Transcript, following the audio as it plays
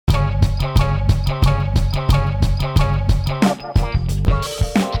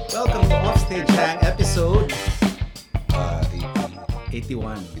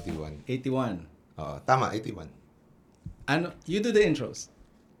81. 81. 81. Tama, 81. Ano, you do the intros.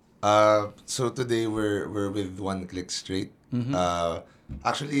 So today we're with One Click Straight.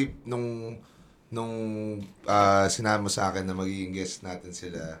 Actually nung sinabi mo sa akin na magiging guest natin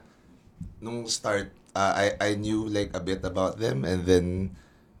sila nung start, I knew like a bit about them, and then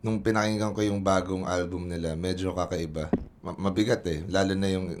nung pinakinggan ko yung bagong album nila, medyo kakaiba. Mabigat lalo na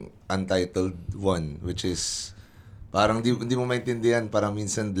yung Untitled One, which is parang hindi mo maintindihan, parang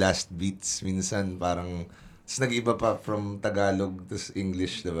minsan blast beats, minsan parang nag-iba pa from Tagalog to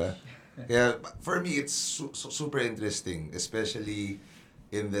English, diba? Kaya for me, it's super interesting, especially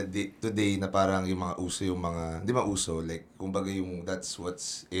in the today na parang yung mga uso, yung mga, di ba uso, like, kumbaga yung that's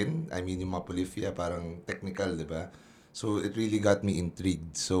what's in, I mean, yung mga polyphia, parang technical, diba? So, it really got me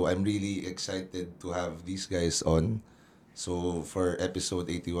intrigued. So, I'm really excited to have these guys on. So, for episode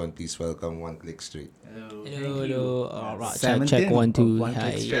 81, please welcome One Click Straight. Hello. Sam and check Tim 1, 2. of One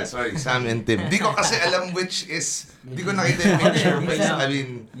Hi. Click Yeah, sorry, Sam and Tim. Di ko kasi alam which is, di ko nakita yung picture. I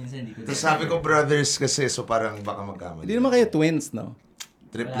mean, tapos sabi ko brothers kasi, so parang baka magkamali. Hindi naman kayo twins, no?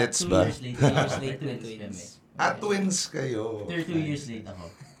 Triplets ba? 2 years late kami. Twins kayo. 2 years late ako.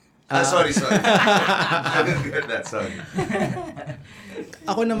 Sorry. I didn't get that, sorry.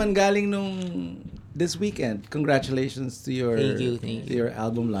 Ako naman galing nung this weekend. Congratulations to your Thank you. to your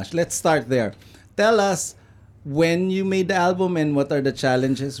album launch. Let's start there. Tell us when you made the album and what are the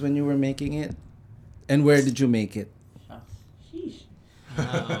challenges when you were making it, and where did you make it? Sheesh.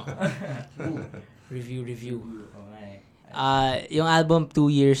 Review. Okay. Yung album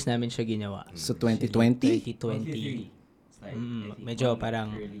 2 years namin siya ginawa. So 2020 2020. It's like, Medyo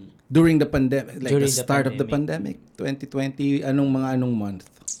parang early. during the pandemic, like During the the start of the pandemic. 2020, anong month?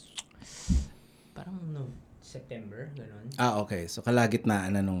 parang September, ganun. Okay. So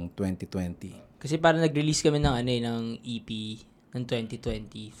kalagitnaan na nung 2020. Kasi parang nag-release kami ng EP ng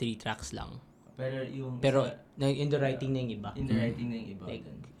 2020, 3 tracks lang. Pero in the writing na yung iba. In the writing na yung iba. Like,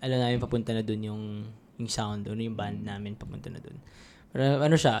 alam namin papunta na dun yung sound doon, yung band namin papunta na dun. Pero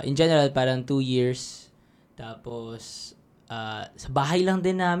ano siya, in general parang 2 years. Tapos sa bahay lang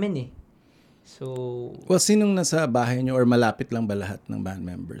din namin eh. So Well, sinong nasa bahay niyo or malapit lang ba lahat ng band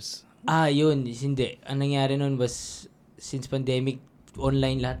members? yun, hindi. Ang nangyari nun was since pandemic,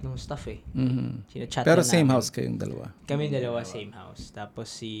 online lahat ng stuff eh. Sinachat Pero na same namin. house kayong dalawa. Kami dalawa, same house. Tapos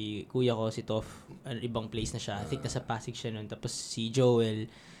si kuya ko, si Toff, ibang place na siya. I think nasa Pasig siya nun. Tapos si Joel,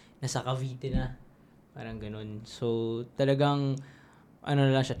 nasa Cavite na. Parang ganun. So, talagang, ano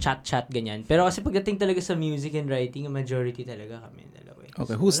na lang siya, chat, ganyan. Pero kasi pagdating talaga sa music and writing, ang majority talaga kami dalawa.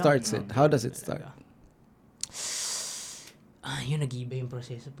 Okay, So, who starts it? How does it start? Yun, nag-iba yung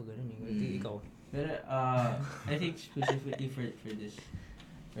proseso pag ganun. Ikaw. Pero, I think specifically for this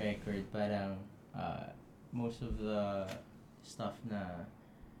record, parang most of the stuff na,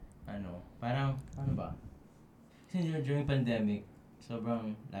 parang, ano ba? Kasi during pandemic,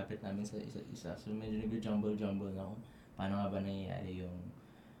 sobrang lapit namin sa isa't isa. So, medyo nag-jumble na ako. Paano nga ba nangyayari yung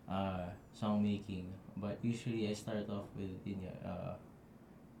song making? But usually, I start off with,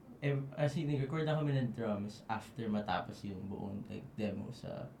 as in, nag-record na kami ng drums after matapos yung buong like, demo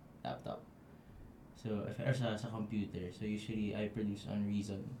sa laptop. So, or sa computer. So, usually, I produce on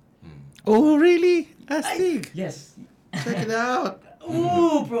Reason. Oh, really? Astig! Yes! Check it out!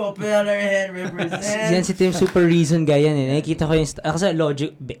 Ooh! Propeller head represent! Yan si Tim Super Reason guy yan eh. Nakikita ko yung kasi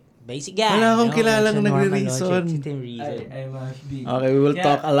Logic, basic guy. Wala akong kilalang Sa normal nagre-reason. Logic, si Tim Reason. I must be. Okay, we will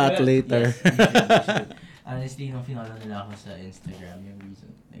talk a lot later. Yes, we should. Honestly, nung finalo nila ako sa Instagram, yung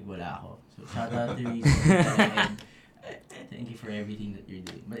Reason, like, wala ako. So, shout out to Reason. And thank you for everything that you're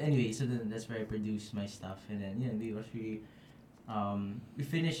doing. But anyway, so then that's where I produce my stuff. And then, we was really, we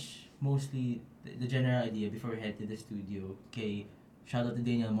finished mostly the general idea before we head to the studio. Okay, shout out to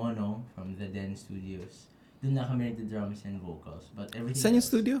Daniel Mono from the Den Studios. Doon na kami nagda-drums and vocals. But everything Saan yung else,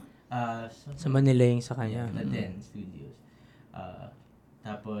 studio? Sa Manila yung sa kanya. the Den Studios.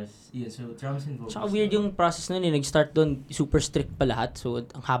 Tapos, yun, so drums and vocals. Tsaka weird yung process nun eh. Nag-start doon, super strict pa lahat. So,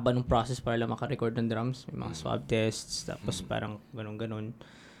 ang haba ng process para lang makarecord ng drums. May mga swab tests. Tapos, parang ganun-ganun.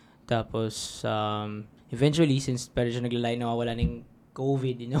 Tapos, eventually, since parang siya naglalay na wala ng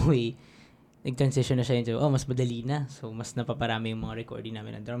COVID in a way, nag-transition na siya into, mas madali na. So, mas napaparami yung mga recording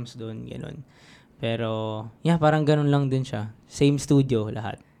namin ng drums doon. Ganun. Pero, parang ganun lang din siya. Same studio,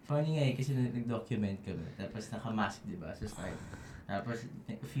 lahat. Funny nga kasi nag-document kami. Tapos naka-mask, di ba? Sa start. Tapos,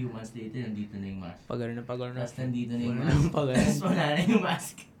 a few months later, nandito na yung mask. Pagano na. Tapos, nandito na yung mask. Pagano. Tapos, wala na yung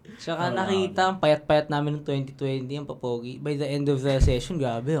mask. Tsaka nakita, ang payat-payat namin ng 2020, ang papogi. By the end of the session,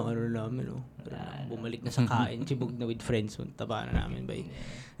 grabe, ang ano namin, bumalik na sa kain, chibog na with friends, taba na namin by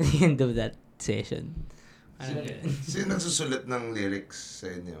the end of that session. Parang ganun. Sino nagsusulat ng lyrics sa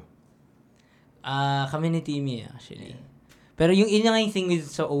inyo? Kami ni Timmy actually. Pero yung nga yung thing with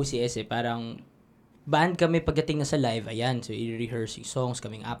sa OCS parang band kami pagdating na sa live, ayan, so i-rehearse yung songs,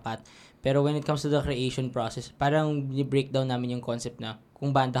 kaming apat. Pero when it comes to the creation process, parang ni-breakdown namin yung concept na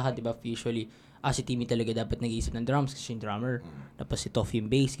kung banda ka, di ba, usually, si Timmy talaga dapat nag-iisip ng drums kasi yung drummer. Tapos si Toff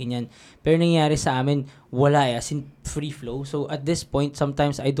yung bass, ganyan. Pero nangyayari sa amin, wala as in free flow. So at this point,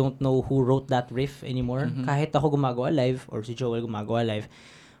 sometimes I don't know who wrote that riff anymore. Kahit ako gumagawa live or si Joel gumagawa live,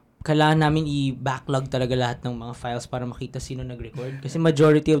 kailangan namin i-backlog talaga lahat ng mga files para makita sino nag-record. Kasi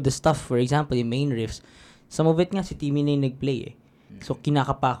majority of the stuff, for example, yung main riffs, some of it nga si Timmy na yung nag-play eh. So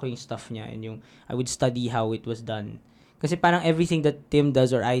kinakapa ko yung stuff niya and yung I would study how it was done. Kasi parang everything that Tim does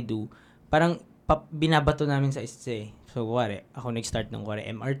or I do, parang binabato namin sa isa eh. So, ako nag-start ng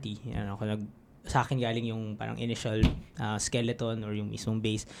MRT. Yan, sa akin galing yung parang initial skeleton or yung mismong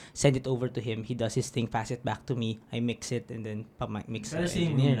bass. Send it over to him. He does his thing, pass it back to me. I mix it and then mix Pero the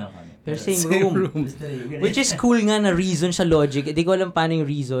same engineer. room lang kami. Pero same room. Which is cool nga na reason sa Logic. Hindi ko alam paano yung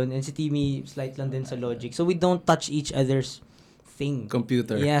reason. And si Timmy, slight lang din sa Logic. So, we don't touch each other's thing.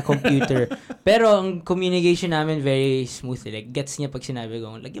 Computer. Yeah, computer. Pero ang communication namin very smooth. Like, gets niya pag sinabi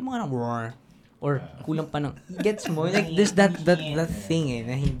ko, lagyan mo nga ng roar. Or kulang pa ng, gets mo? Like, there's that thing eh,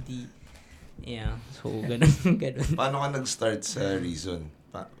 na hindi, yeah. So, ganun. Paano ka nag-start sa Reason?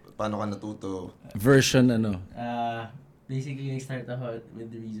 Paano ka natuto? Version Basically, nag-start ako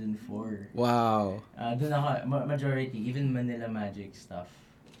with the Reason 4. Wow. Doon ako, majority, even Manila Magic stuff.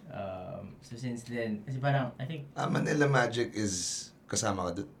 So since then, kasi parang, I think, Manila Magic is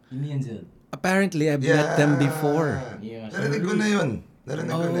kasama ka doon? me and Zil. Apparently, I've met them before. Yeah. Narinig ko na yun.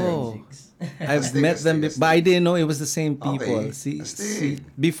 I've met them, but I didn't know it was the same people. Okay.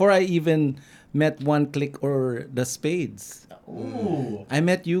 Before I even met One Click or the Spades, I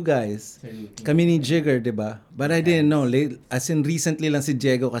met you guys. Kami ni Jigger, di ba? But I didn't know. As in, recently lang si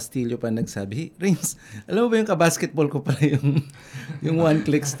Diego Castillo pa nagsabi, hey, Rins, alam mo ba yung kabasketball ko pala yung One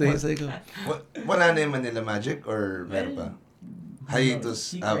Click stay? Sabi ko, Wala na yung Manila Magic or meron pa?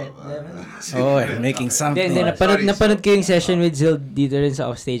 Hiatus. Making something. Then, napanood ko yung session with Zil dito rin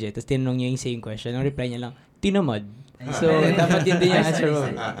sa offstage eh. Tapos tinanong niya yung same question. Ang reply niya lang, tinamad. So, dapat yun din yung answer mo.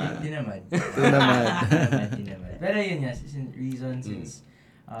 Tinamad. Pero yun nga, since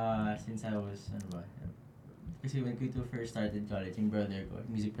I was, kasi when Kuito first started college, yung brother ko,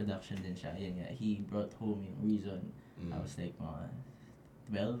 music production din siya, yun nga, he brought home yung Reason. I was like, mga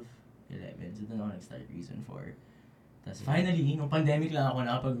 12, 11, so doon ako nag-start Reason 4. Tapos finally, nung pandemic lang ako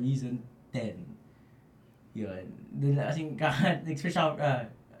nakapag-Reason 10. Yun. Doon na, kasing nag-switch ako,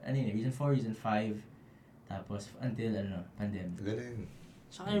 Reason 4, Reason 5. Tapos, until, pandemic. Galing.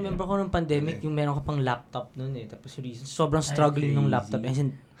 Saka remember ko nung pandemic, yung meron ka pang laptop nun eh. Tapos reason, sobrang struggling nung laptop.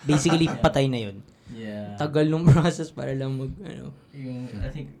 And basically, patay na yun. Yeah. Tagal nung process para lang Yung, I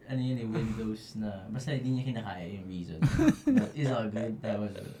think, Windows na, basta hindi niya kinakaya yung Reason. But it's all good. That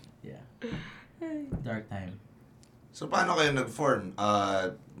was, dark time. So, paano kayo nag-form?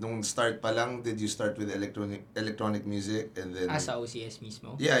 Nung start pa lang, did you start with electronic music and then... sa OCS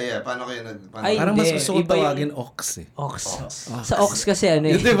mismo? Yeah. Paano kayo Parang mas gusto ko tawagin Ox eh. Ox. Sa Ox kasi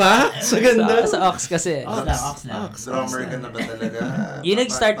Yun, diba? Sa ganda. Sa Ox kasi. Ox lang. Drummer ka na ba talaga? Yung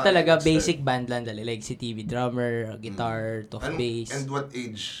nag-start talaga, basic band lang talaga. Like si TV, drummer, guitar, top bass. And what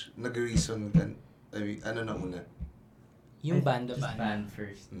age nag-reason ka? I mean, ano na una? Yung banda. Band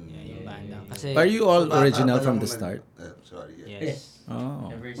first. Yeah, yung banda. Kasi, Are you all original from the start? Sorry. yes.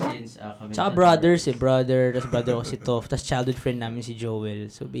 Oh. Ever since kami. Tsaka brothers brother ko si Toff, tas childhood friend namin si Joel.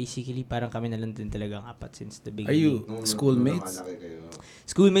 So basically, parang kami na lang din talaga ang apat since the beginning. Are you schoolmates?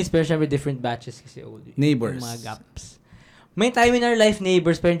 Schoolmates, pero syempre different batches kasi old. Neighbors? Mga gaps. May time in our life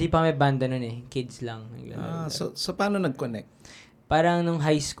neighbors, pero hindi pa may banda nun eh. Kids lang. So paano nag-connect? Parang nung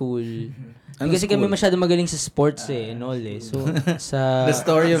high school, Ano kasi school? kami masyado magaling sa sports eh, and all eh. So, sa The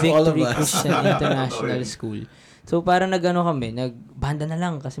story of all of Victory us. Christian International School. So, parang nagbanda na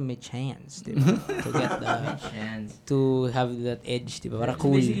lang kasi may chance, di ba? To get to have that edge, di ba? Para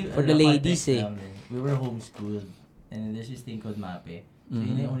cool. For the ladies eh. We were homeschooled and there's this thing called MAPE. So,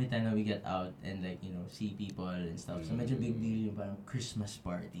 yun yung only time na we get out and see people and stuff. So, medyo big deal yung parang Christmas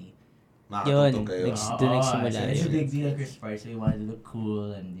party. Yun, kayo. doon nagsimula. So, it's a big deal at Christmas party. So, we wanted to look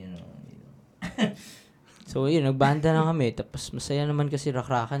cool and, So, yun, nagbanda na kami. Tapos, masaya naman kasi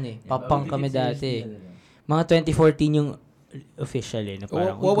rakrakan eh. Papang kami dati. Mga 2014 yung official eh. Na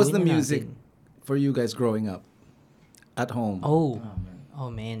parang, What was the gawin na music natin. for you guys growing up? At home? Oh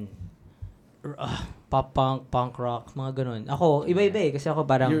man. Pop punk, punk rock, mga ganun. Ako, iba-iba eh. Kasi ako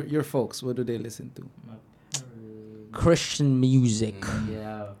parang Your folks, what do they listen to? Christian music.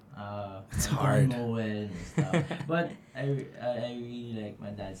 Yeah. It's hard. Moen and stuff. But I really like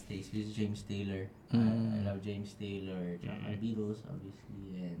my dad's taste, which is James Taylor. I love James Taylor, tsaka Beatles,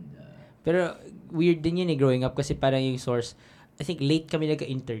 obviously, and Pero weird din yun growing up kasi parang yung source, I think late kami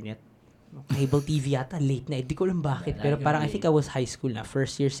nagka-internet. Cable TV yata, late na. Hindi ko alam bakit. Pero parang I think I was high school na.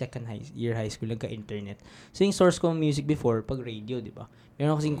 First year, second year high school, nagka-internet. So yung source ko ng music before, pag radio, di ba?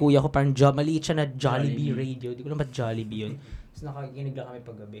 Meron kasing kuya ko, parang maliit siya na Jollibee radio. Di ko alam ba't Jollibee yun. Tapos nakakinig lang kami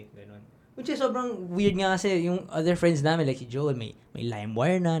paggabi. Ganun. Which is sobrang weird nga kasi yung other friends namin, like si Joel, may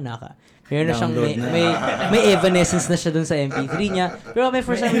LimeWire na, meron na siyang, may Evanescence na siya dun sa MP3 niya. Pero kami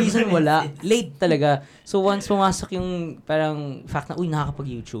for some reason wala. Late talaga. So once pumasok yung parang fact na,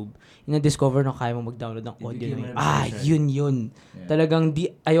 nakakapag-YouTube, na-discover na kaya mo mag-download ng audio na yun. Yeah. Talagang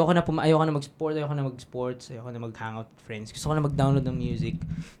ayoko na mag-sports, ayoko na mag-hangout with friends. Gusto ko na mag-download ng music,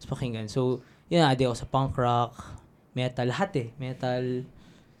 tapos pakinggan. So, yun na, ako sa punk rock, metal, lahat metal,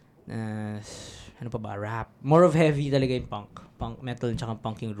 ano pa ba, rap. More of heavy talaga yung punk, metal, tsaka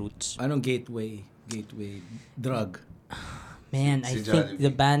punk yung roots. Anong gateway drug? Man, I think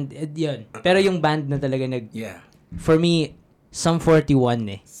the band, yun. Pero yung band na talaga for me, Sum 41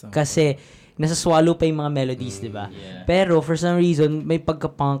 Kasi nasa swallow pa yung mga melodies, di ba? Yeah. Pero for some reason, may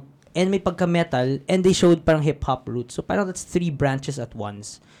pagka-punk and may pagka-metal and they showed parang hip-hop roots. So parang that's 3 branches at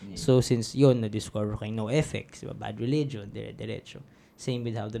once. Yeah. So since yun, na-discover ko yung NoFX, diba? Bad Religion, dire-diretso. Same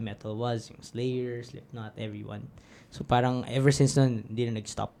with how the metal was, yung Slayer, Slipknot, everyone. So parang ever since nun, hindi na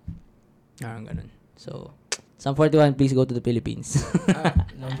nag-stop. Parang ganun. So, Sum 41, please go to the Philippines.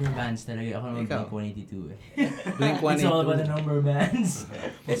 Number bands talaga. Ako naman Blink-182 Blink-182. It's all about the number bands.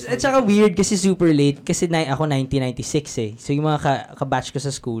 It's saka weird kasi super late. Kasi ako 1996 So yung mga ka-batch ko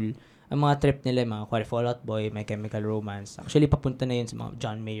sa school, ang mga trip nila, mga Fall Out Boy, My Chemical Romance. Actually, papunta na yun sa mga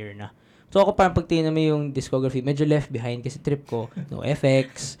John Mayer na. So ako parang pagtingin naman yung discography, medyo left behind kasi trip ko,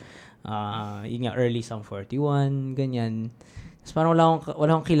 NoFX, yun nga, early Sum 41, ganyan. Tapos parang wala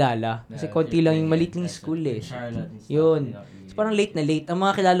akong kilala. Kasi konti lang yung maliit lang school Yun. So parang late na late. Ang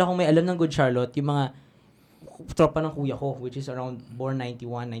mga kilala kong may alam ng Good Charlotte, yung mga tropa ng kuya ko, which is around born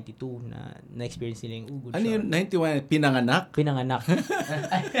 91, 92, na-experience nila yung Good Charlotte. Ano yun, 91? Pinanganak?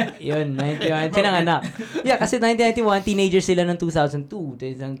 Yun, 91, pinanganak. Yeah, kasi 1991, teenagers sila ng 2002,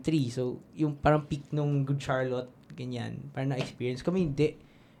 2003. So, yung parang peak nung Good Charlotte, ganyan. Parang na-experience. Kami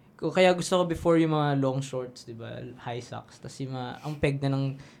hindi. Kaya gusto ko before yung mga long shorts, di ba? High socks. Tapos yung ang peg na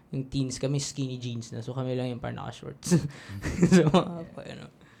ng yung teens kami, skinny jeans na. So kami lang yung parang naka-shorts. So, ano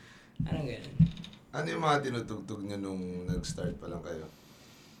ganun. Ano yung mga tinutugtog nyo nung nag-start pa lang kayo?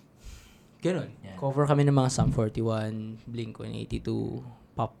 Ganun. Yeah. Cover kami ng mga Sum 41, Blink-182,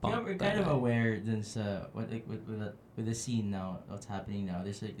 pop punk. We're kind of aware dun sa, with the scene now, what's happening now.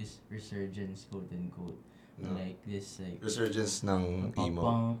 There's like this resurgence, quote-unquote. Like this resurgence ng emo.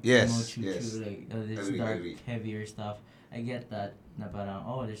 Punk, yes. Like this dark, heavier stuff. I get that na parang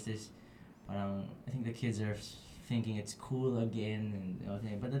there's this parang I think the kids are thinking it's cool again and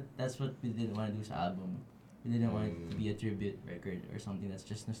everything. But that's what we didn't want to do sa album. We didn't want it to be a tribute record or something that's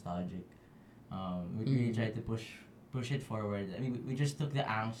just nostalgic. We really tried to push it forward. I mean, we just took the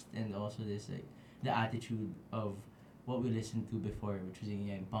angst and also this like the attitude of what we listened to before, which was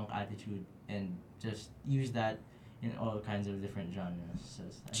yung punk attitude, and just use that in all kinds of different genres. So,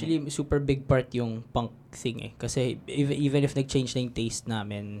 actually, super big part yung punk thing Kasi even if nag-change na yung taste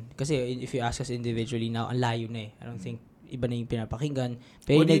namin, kasi if you ask us individually now, ang layo na I don't think iba na yung pinapakinggan.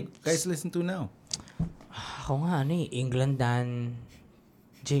 Pero what do you guys listen to now? Ako nga, England Dan,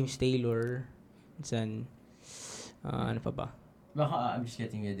 James Taylor, ano pa ba? Baka I'm just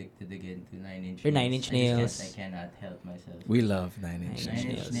getting addicted again to 9 Inch Nails. Or 9 Inch Nails. I cannot help myself. We love 9 Inch Nails. 9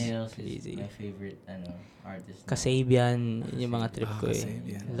 Inch Nails is my favorite artist. Kasabian, yung mga trip ko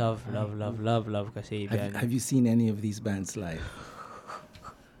Kasabian. Love Kasabian. Have you seen any of these bands live?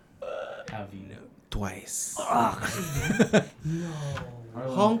 Have you? Twice. No.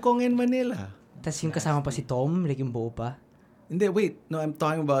 Hong Kong and Manila. Tapos yung kasama pa si Tom, like yung buo pa. Hindi, wait. No, I'm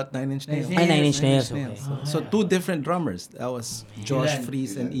talking about 9 Inch Nails. Ay, 9 Inch Nails. Okay. So, 2 different drummers. That was Josh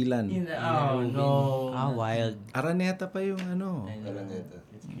Freese and Ilan. Oh, no. Wild. Araneta pa yung Araneta.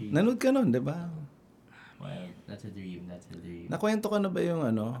 Nanood ka nun, di ba? Wild. That's a dream. Nakwento ka na ba yung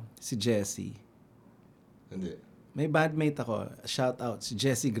si Jesse? Hindi. May bandmate ako. Shout out. Si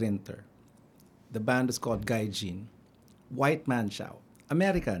Jesse Grinter. The band is called Gaijin. White man show.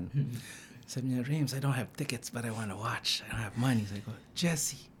 American. Sabi niya, Rames, I don't have tickets, but I want to watch. I don't have money. So I go,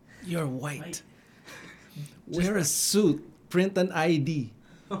 Jesse, you're white. Wear a suit. Print an ID.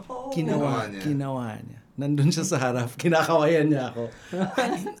 Ginawa niya. Nandun siya sa harap. Kinakawayan niya ako.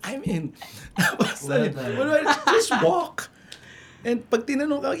 I'm in. Tapos, just walk. And pag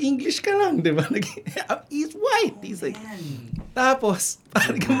tinanong ka, English ka lang, di ba? He's white. He's like, tapos,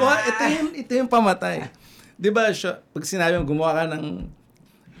 parang gumawa, ito yung pamatay. Di ba, pag sinabi mo, gumawa ka ng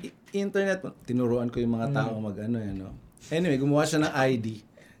internet, tinuruan ko yung mga tao mag-ano, no? Anyway, gumawa siya ng ID.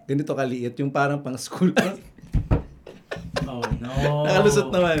 Ganito kaliit, yung parang pang school. Oh, no.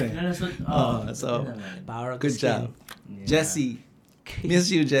 Nakalusot naman eh. Nakalusot. So, Power of good the skin. job. Jesse. Miss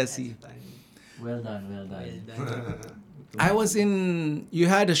you, Jesse. Well done. I was you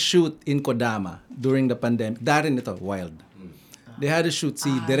had a shoot in Kodama during the pandemic. Darin ito, Wild. They had a shoot,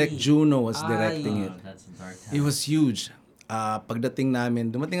 Direct Juno was directing it. That's a dark time. It was huge. Pagdating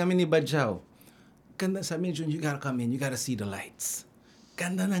namin, dumating kami ni Badjao. Ganda, sabi ni Jun, you gotta come in, you gotta see the lights.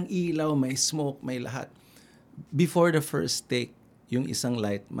 Ganda ng ilaw, may smoke, may lahat. Before the first take, yung isang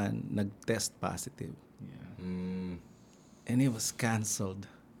lightman nag-test positive. And it was canceled.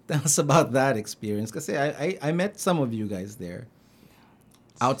 Tell us about that experience. Kasi I met some of you guys there.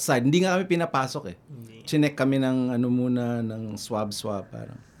 Outside. Hindi nga kami pinapasok eh. Chinek kami ng ng swab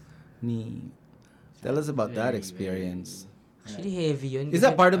parang. Tell us about that experience. Actually heavy yun. Is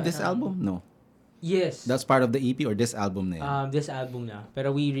that part of this album? No. Yes. That's part of the EP or this album na yun? This album na. Pero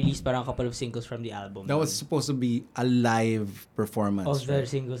we released parang a couple of singles from the album. That was supposed to be a live performance, of the right?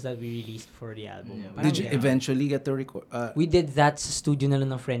 singles that we released for the album. Yeah. Did you eventually get to record? We did that sa studio na lang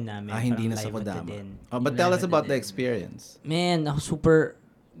ng friend namin. Hindi Parang na sa live at the Kodama. Den. But tell us about the experience. Man, ako super,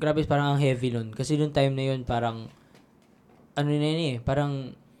 grabe, parang ang heavy nun. Kasi nung time na yun, parang,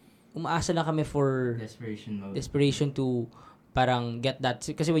 parang, umaasa lang kami for Desperation mode. desperation to parang get that.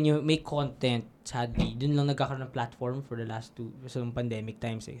 Kasi when you make content, sadly, dun lang nagkakaroon ng platform for the last some pandemic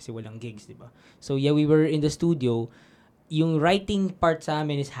times eh. Kasi walang gigs, di ba? So yeah, we were in the studio. Yung writing part sa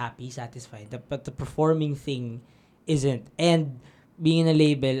amin is happy, satisfied. But the performing thing isn't. And being in a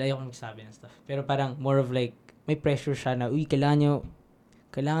label, ayoko nagsabi ng stuff. Pero parang more of like, may pressure siya na,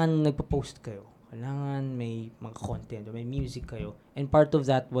 kailangan nagpo-post kayo. Kailangan may mga content, may music kayo. And part of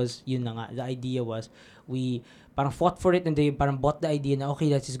that was, yun na nga, the idea was, we parang fought for it and they parang bought the idea na,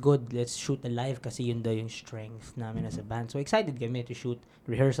 okay, that is good, let's shoot live kasi yun daw yung strength namin as a band. So excited kami to shoot.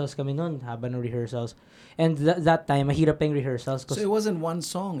 Rehearsals kami nun, haba ng rehearsals. And that time, mahirap pa yung rehearsals. So it wasn't one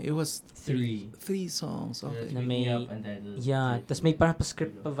song, it was 3 songs. Okay. Na Pick may, Me Up, Untitled. yeah, tas may parang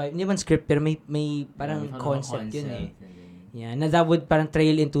pa-script pa vibe. Hindi man script, pero may parang Yeah, concept yun eh. and then- Yeah, na that would parang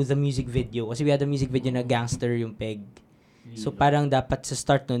trail into the music video. Kasi we had a music video na gangster yung peg. So parang dapat sa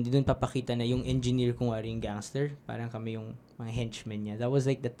start nun, doon papakita na yung engineer kung wari yung gangster. Parang kami yung mga henchmen niya. That was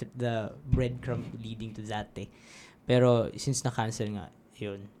like the breadcrumb leading to that eh. Pero since na-cancel nga,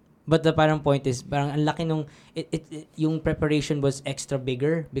 yun. But the parang point is, parang ang laki nung, yung preparation was extra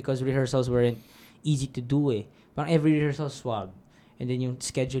bigger because rehearsals weren't easy to do eh. Parang every rehearsal swab. And then yung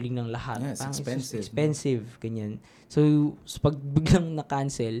scheduling ng lahat. Yeah, it's parang expensive. It's expensive, ganyan. So pag biglang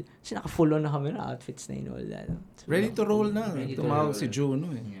na-cancel, kasi naka-full on na kami na outfits na yun all that. So, Ready to roll na. Ready to Tumawag roll. si Juno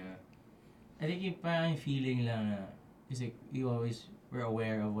eh. Yeah. I think yung parang feeling lang na, is like, we're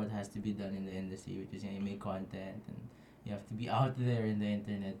aware of what has to be done in the industry, which is you make content and you have to be out there in the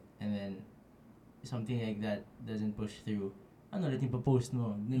internet, and then something like that doesn't push through. Ano ulit yung post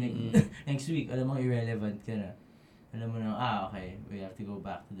mo? Next week, alam mo irrelevant ka na. Alam mo na, okay, we have to go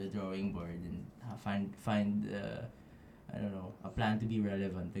back to the drawing board and find I don't know, a plan to be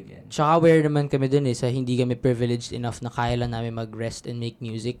relevant again. Tsaka aware naman kami dun eh, sa hindi kami privileged enough na kaya lang namin mag-rest and make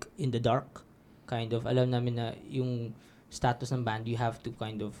music in the dark. Kind of, alam namin na yung status ng band, you have to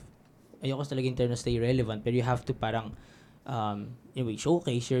kind of, ayoko talaga in terms of stay relevant, pero you have to parang, anyway,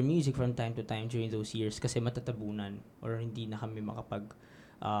 showcase your music from time to time during those years kasi matatabunan or hindi na kami makapag,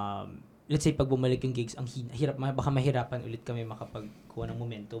 let's say, pag bumalik yung gigs, ang hirap, baka mahirapan ulit kami makapagkuha ng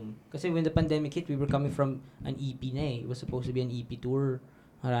momentum. Kasi when the pandemic hit, we were coming from an EP na eh. It was supposed to be an EP tour.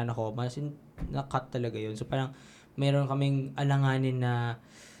 Harana ko. Masin, na-cut talaga yun. So parang, mayroon kaming alanganin na,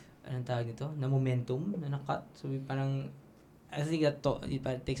 anong tawag nito? Na momentum na na-cut. So parang, I think that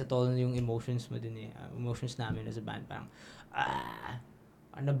it takes a toll on yung emotions mo din eh. Emotions namin as a band. Parang,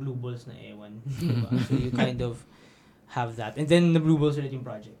 na blue balls na ewan. Diba? So you kind of have that. And then, the Blue Balls ulit yung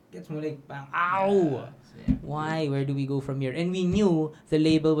project. Gets mo like, parang, ow! Why? Where do we go from here? And we knew the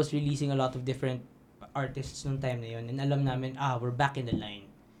label was releasing a lot of different artists nung time na yun. And alam namin, we're back in the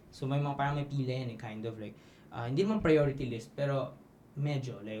line. So, may mga parang may pila yan eh, kind of like, hindi naman priority list, pero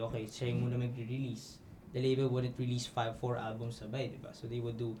medyo, like, okay, siya yung muna mag-release. The label wouldn't release 4 albums sabay, diba? So, they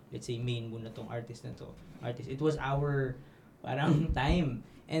would do, let's say, main muna tong artist na to. It was our, parang, time.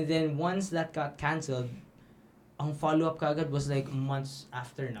 And then, once that got cancelled, ang follow-up kagad was like months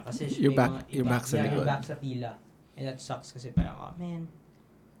after na. Kasi You're back sa you're likod. back sa pila. And that sucks kasi parang, man.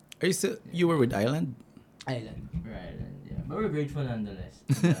 You were with Island? Island. Right, yeah. But we're grateful nonetheless.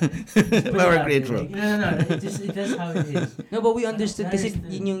 But we're grateful. No. That's how it is. No, but we understood That kasi is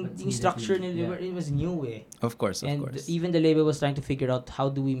the- yung what's yung needed structure to- nila, yeah. it was new eh. Of course. And even the label was trying to figure out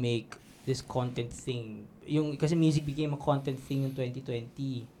how do we make this content thing. Yung kasi music became a content thing in 2020,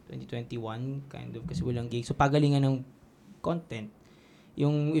 2021 kind of kasi walang gigs. So pagalingan ng content.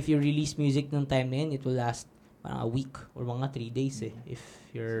 Yung if you release music ng time na yun, it will last parang a week or mga 3 days eh. If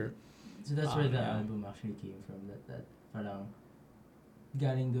you're So that's where the yeah. album actually came from. That parang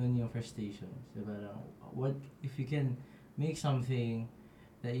galing doon yung frustrations. So parang, what if you can make something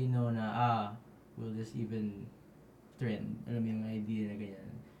that you know na will just even trend. Alam mo yung idea na ganyan.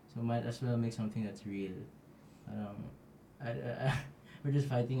 So might as well make something that's real. Parang we're just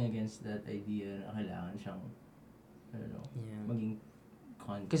fighting against that idea na kailangan siyang I don't know, yeah. maging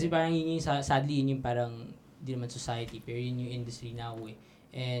content. Kasi parang yun yung sadly yun yung parang di naman society pero yun yung industry now eh.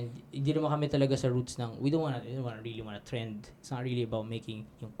 And hindi naman kami talaga sa roots ng we don't really wanna trend. It's not really about making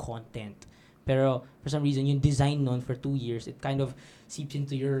yung content. Pero for some reason yung design nun for 2 years it kind of seeps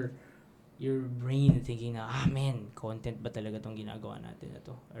into your brain thinking na man, content ba talaga tong ginagawa natin na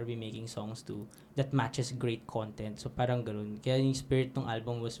to? Are we making songs that matches great content? So parang ganoon. Kaya yung spirit ng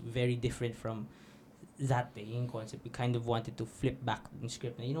album was very different from that yung concept. We kind of wanted to flip back yung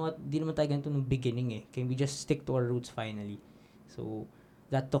script na, you know what, di naman tayo ganito nung beginning eh. Can we just stick to our roots finally? So,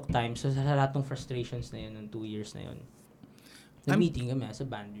 that took time. So, sa lahat ng frustrations na yun, nung 2 years na yun, nag-meeting kami as a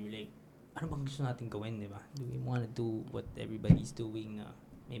band. We were like, ano bang gusto natin gawin, di ba? Do we wanna do what everybody's doing na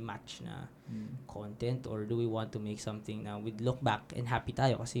may match na content? Or do we want to make something na we'd look back and happy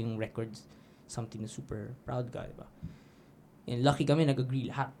tayo kasi yung record's something na super proud ka, di ba? And lucky kami,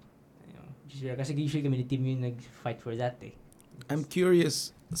 nag-agree lahat. Kasi usually kami ni team yung nag-fight for that eh. I'm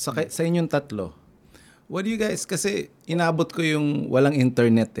curious, sa inyong tatlo, what do you guys, kasi inabot ko yung walang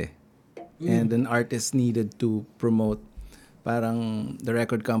internet eh. And an artist needed to promote, parang the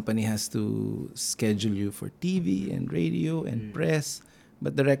record company has to schedule you for TV and radio and press,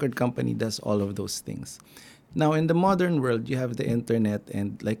 but the record company does all of those things. Now, in the modern world, you have the internet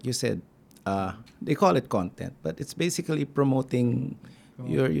and like you said, they call it content, but it's basically promoting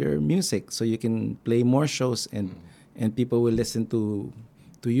your music so you can play more shows and people will listen to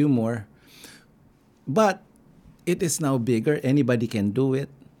you more. But it is now bigger. Anybody can do it.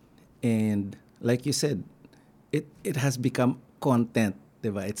 And like you said, it has become content,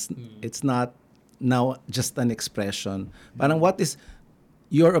 diba? It's not now just an expression. Parang what is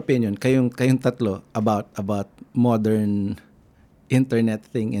your opinion, kayong tatlo, about modern internet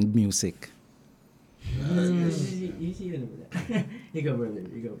thing and music? Ikaw, brother.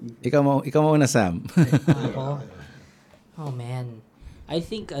 Ikaw muna, Sam. Ako? Oh man. I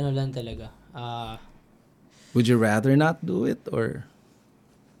think lang talaga. Would you rather not do it or?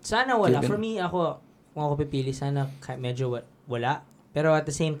 Sana wala. Given- For me, kung ako pipili, sana medyo wala. Pero at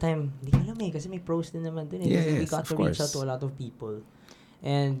the same time, hindi ko alam eh. Kasi may pros din naman dun eh. Kasi we Yes, got of to reach course. out to a lot of people.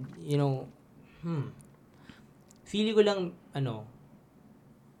 And, feeling ko lang,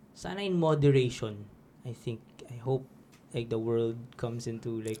 sana in moderation. I hope like the world comes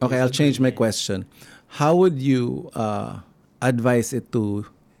into like Okay, this I'll change my agreement. question. How would you advise it to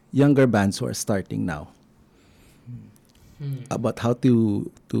younger bands who are starting now about how to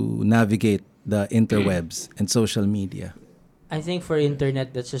navigate the interwebs and social media? I think for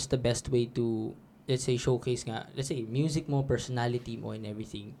internet, that's just the best way to, let's say, showcase nga, let's say, music mo, personality mo, and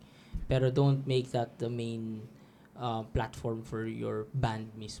everything. Pero don't make that the main platform for your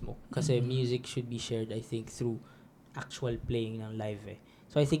band mismo. Kasi music should be shared, I think, through actual playing ng live eh.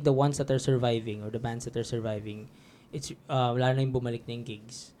 So I think the ones that are surviving or the bands that are surviving, it's, wala na yung bumalik na yung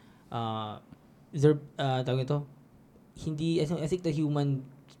gigs. Tawag ito, I think the human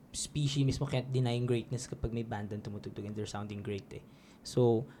species mismo can't deny yung greatness kapag may band and tumutugtog and they're sounding great eh.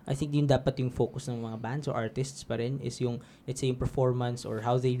 So, I think yun dapat yung focus ng mga bands or artists pa rin is yung, let's say, yung performance or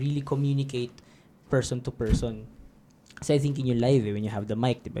how they really communicate person to person. Kasi I think in your live when you have the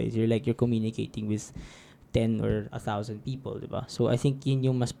mic, diba? You're communicating with 10 or 1,000 people, diba? So, I think yun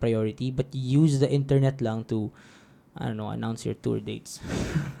yung mas priority, but use the internet lang to, I don't know, announce your tour dates.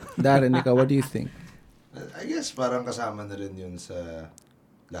 Darren, ikaw, what do you think? I guess parang kasama na rin yun sa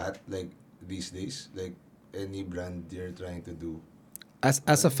lahat, like these days, like any brand you're trying to do. As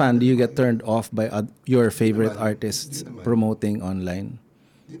a fan, do you get turned off by your favorite naman. artists Di naman. promoting online?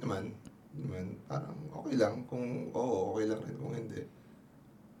 Di naman. Parang okay lang kung oo, okay lang rin kung hindi.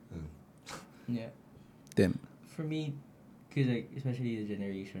 Yeah. Tim? For me, because like, especially the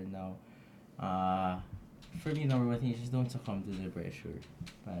generation now, for me, number one thing is just don't succumb to the pressure.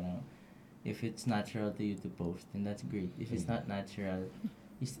 Parang, if it's natural to you to post, then that's great. If it's not natural,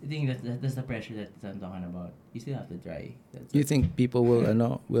 I think that's the pressure that I'm talking about. You still have to try. You think people will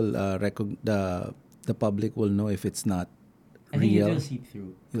the public will know if it's not I think it real? will seep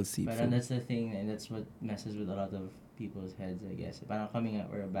through. You'll see. But that's the thing, and that's what messes with a lot of people's heads, I guess. Parang coming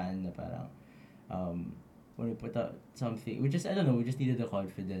out, we're a band na parang, when we put out something, we just needed the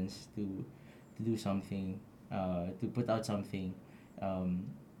confidence to do something, to put out something,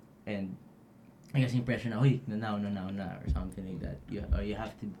 and I guess impression, na now, or something like that. You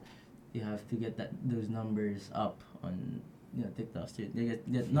have to get those numbers up on TikTok. They get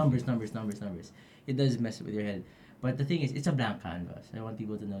numbers. It does mess with your head. But the thing is, it's a blank canvas. I want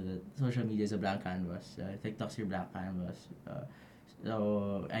people to know that social media is a blank canvas. TikTok's your blank canvas.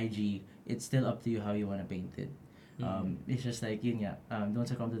 So IG, it's still up to you how you want to paint it. It's just like, yun nga, don't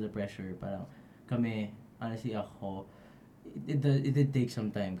succumb to the pressure. Parang kami, honestly ako, it did take some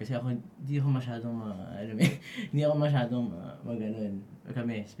time. Kasi ako, hindi ako masyadong maganon.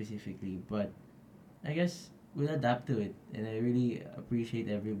 Kami specifically. But I guess we'll adapt to it. And I really appreciate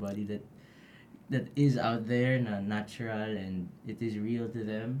everybody that is out there na natural and it is real to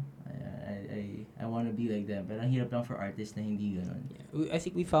them. I want to be like them. Pero ang hirap lang for artists na hindi ganun. I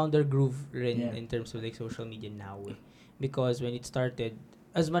think we found our groove rin in terms of like social media now. Because when it started,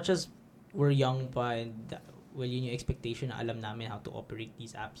 as much as we're young pa and yun yung expectation na alam namin how to operate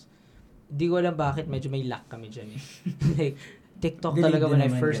these apps, di ko alam bakit medyo may lack kami dyan eh. Like, TikTok talaga when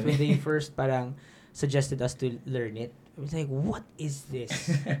they first parang suggested us to learn it. I was like, what is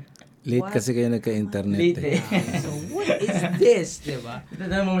this? Late kasi kayo nagka-internet. Late eh. So, what is this? Diba? Ito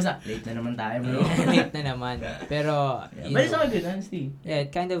na mo late na naman tayo, bro. Late na naman. Pero, but it's all good, honestly. Yeah, it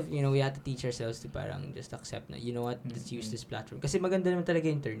kind of, we had to teach ourselves to parang just accept na, you know what, let's use this platform. Kasi maganda naman talaga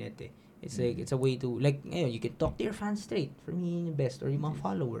internet eh. It's like, it's a way to, like, you can talk to your fans straight. For me, yung best. Or yung mga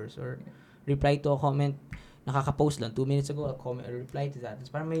followers. Or reply to a comment. Nakaka-post lang. 2 minutes ago, a comment, or reply to that.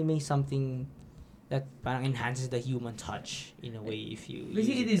 It's parang may something that parang enhances the human touch in a way if you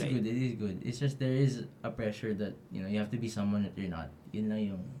basically use it is good. It's just there is a pressure that you have to be someone that you're not. Yun lang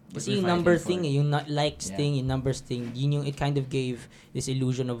yung kasi yung number thing, yung not likes thing, yung numbers thing, it kind of gave this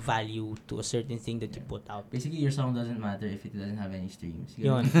illusion of value to a certain thing that you put out. Basically, your song doesn't matter if it doesn't have any streams.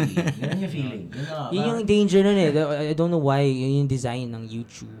 Yun. Yun yung feeling. Yun yung danger nun eh. I don't know why yung design ng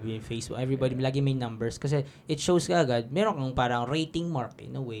YouTube, yung Facebook, everybody lagi may numbers kasi it shows ka agad, meron kang parang rating mark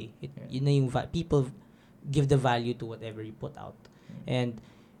in a way. Yun na yung people give the value to whatever you put out. And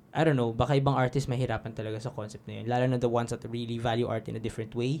I don't know, baka ibang artists mahirapan talaga sa concept na yun. Lalo na the ones that really value art in a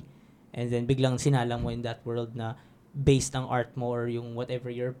different way. And then biglang sinalang mo in that world na based ang art mo or yung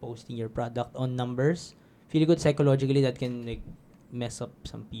whatever you're posting your product on numbers. Feel good psychologically that can like mess up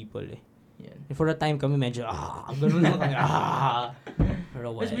some people eh. Yeah. And for a time kami medyo ganun lang kami.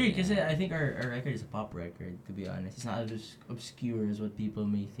 Pero it's weird kasi I think our record is a pop record, to be honest. It's not as obscure as what people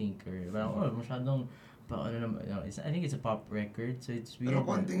may think or masyadong I think it's a pop record, so it's weird. Pero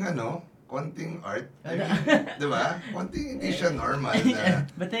konting art. I mean, di ba? Konting hindi siya normal na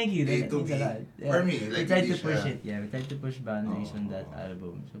but thank you. A to B. For me, like, we tried to push it. Yeah, we tried to push boundaries on that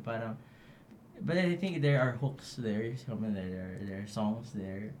album. So parang, but I think there are hooks there. There are songs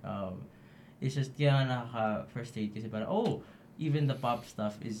there. It's just kaya nakaka-frustrate kasi parang, even the pop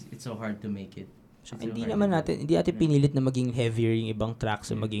stuff it's so hard to make it. Hindi natin pinilit na maging heavier yung ibang tracks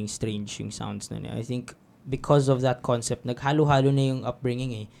o maging strange yung sounds na niya. I think because of that concept, naghalo-halo na yung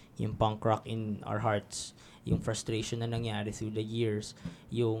upbringing eh. Yung punk rock in our hearts, yung frustration na nangyari through the years,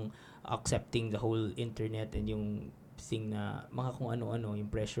 yung accepting the whole internet and yung thing na mga kung ano-ano, yung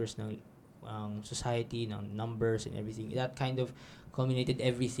pressures ng society, ng numbers and everything. That kind of culminated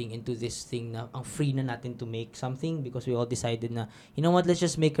everything into this thing na ang free na natin to make something because we all decided na, you know what, let's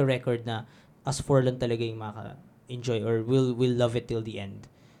just make a record na us four lang talaga yung maka-enjoy or we'll love it till the end.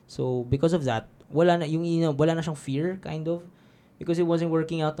 So, because of that, wala na siyang fear, kind of. Because it wasn't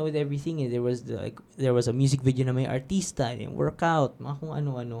working out with everything. There was a music video na may artista, and workout, mga kung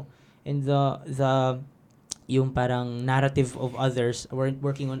ano-ano. And yung parang narrative of others weren't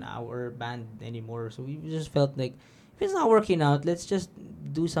working on our band anymore. So, we just felt like, if it's not working out, let's just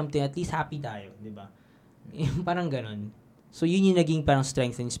do something, at least happy tayo, di ba? Yung parang ganun. So, yun yung naging parang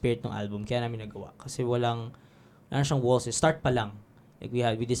strength and spirit ng album. Kaya namin nagawa. Kasi wala siyang walls. Start pa lang. Like,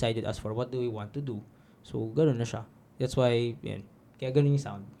 we decided as for what do we want to do. So, gano'n na siya. That's why, yan. Kaya gano'n yung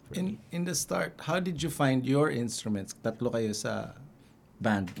sound. In the start, how did you find your instruments? Tatlo kayo sa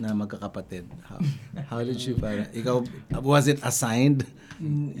band na magkakapatid. How did you parang, ikaw, was it assigned?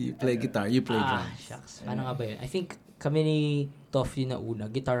 You play guitar, you play drums. Shucks. Paano nga ba yun? I think kami ni Toff yung nauna.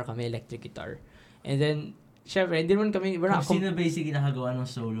 Guitar kami, electric guitar. And then, syempre, hindi naman kami, we're not Kung sino basically nakagawa ng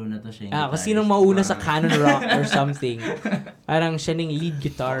solo na to siya yung kung guitarist. sinong mauna sa canon rock or something. Parang siya ng lead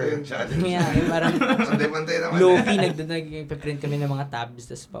guitar. Okay yung challenge. Yeah, parang Pantay-pantay naman. low-key, nagpiprint kami ng mga tabs,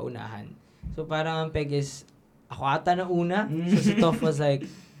 tapos paunahan. So parang ang peg is, ako ata na una. So si Toph was like,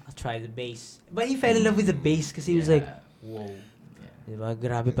 I'll try the bass. But he fell in love with the bass kasi he was like, whoa. Diba?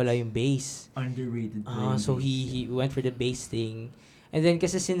 Grabe pala yung bass. Underrated. So he went for the bass thing. And then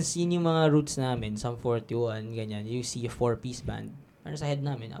kasi since yun yung mga roots namin, Sum 41, ganyan, you see a 4-piece band. Ano sa head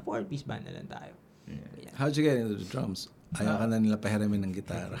namin, 4-piece band na lang tayo. Yeah. How'd you get into the drums? Ayaw ka na nila pahiramin ng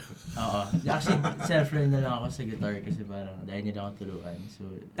gitara. Oo. Actually, self-learn na lang ako sa guitar kasi parang dahil nila ako turuan. So,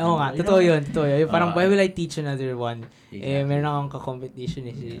 Oo nga, totoo yun. Parang why will I teach another one? Exactly. Meron akong ka-competition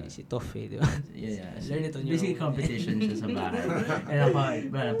si Toph di ba? Yeah. Learn it on your Basically, own. competition siya sa bahay. And ako,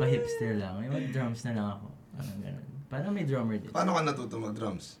 pa-hipster lang. May mag-drums na lang ako. Parang ganun. Parang may drummer din. Paano ka natuto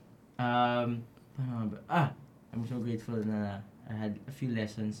mag-drums? Paano nga ba? I'm so grateful na I had a few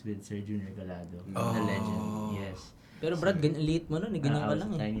lessons with Sir Junior Galado, the legend. Yes. Pero Brad, late mo nun, ganyan ka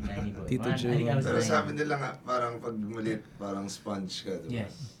lang eh. Tiny boy. Tito Man, Joe. I think I was Pero tiny. sabi nila nga, parang pag malit, parang sponge ka, diba?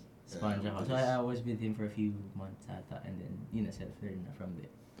 Yes. Sponge ako. So I was with him for a few months ata and then, self-learn na from there.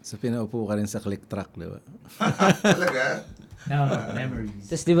 So pinaupo ka rin sa click track, di ba? Talaga? No, memories.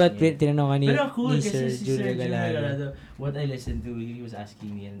 Tapos di ba, tinanong ka Pero cool ni kasi Sir si Junior Sir Junior Galado. Galado, what I listened to, he was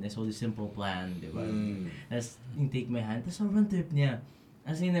asking me and I saw the simple plan, di ba? Tapos, yung take my hand, tapos sobrang trip niya.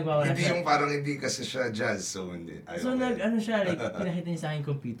 As in, nagwawala Hindi siya. yung parang hindi kasi siya jazz, so hindi. So, siya, like, pinakita niya sa akin yung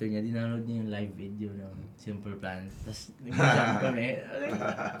computer niya, dinownload niya yung live video ng Simple Plan. Tapos, nag-jump kami.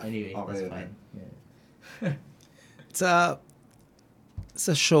 Anyway, Okay. that's fine. Yeah.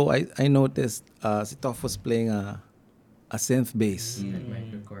 Sa show, I noticed si Toph was playing a synth bass. That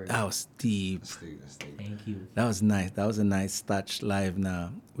microchord. That was deep. Thank you. That was nice. That was a nice touch live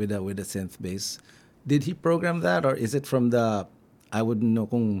na with a synth bass. Did he program that or is it from the, I wouldn't know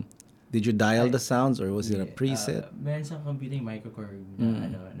kung, did you dial the sounds or was it a preset? Meron sa computer yung microchord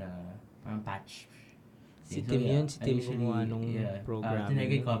na, na parang patch. Si Tim yun, si Tim I usually, gumawa nung program.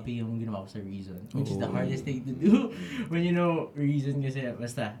 Tinag-copy yung ginawa ko sa Reason, which is the hardest thing to do when you know Reason kasi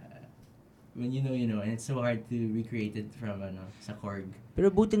basta when you know, and it's so hard to recreate it from sa Korg. Pero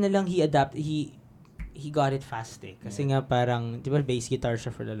buti na lang he got it fast eh. Kasi nga parang, di ba bass guitar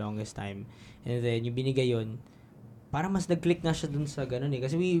siya for the longest time. And then yung binigay yun, parang mas nag-click na siya dun sa ganun eh.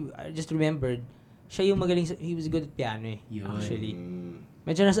 Kasi I just remembered, siya yung magaling, he was good at piano eh, actually.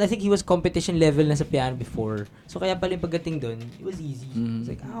 Medyo I think he was competition level na sa piano before. So kaya pala yung pagdating dun, it was easy.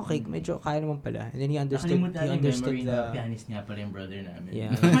 It's like, okay, medyo kaya naman pala. And then he understood memory the... na pianist niya pala yung brother namin.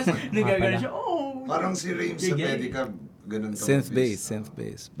 Yeah. Nagagano siya, Parang si Rames sa Pedicab, ganun ka Synth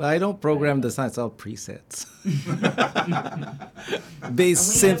bass. But I don't program the sound, it's all presets.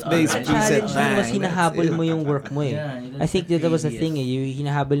 Synth bass Ang preset. challenge nun was Bang. hinahabol mo yung work mo eh. Yeah, I think that was the crazy. thing eh.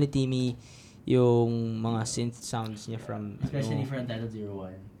 Hinahabol ni Timmy yung mga synth sounds niya from... Especially for Untitled 01.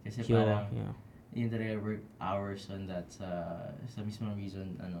 Kasi parang, yun talaga work hours on that sa mismong Reason,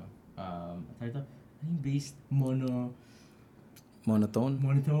 ano yung bass, Monotone?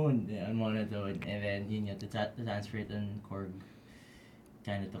 monotone. Yeah, monotone. And then, yun to transfer it on Korg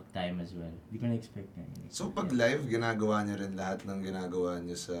kind of took time as well. Hindi ko na-expect na yun. So pag live, ginagawa niyo rin lahat ng ginagawa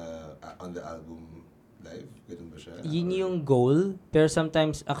niyo sa on the album live? Ganun ba siya? Yun yung goal, pero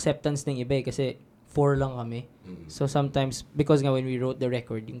sometimes acceptance ng iba eh, kasi 4 lang kami. So sometimes, because nga when we wrote the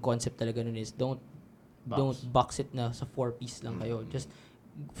record, yung concept talaga nun is don't box it na sa 4-piece lang kayo. Just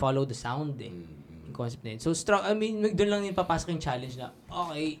follow the sound eh. Yung concept na yun. So doon lang yung papasok yung challenge na,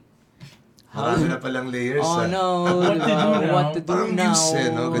 okay, Marami na palang layers. no, what to do Parang now? muse eh,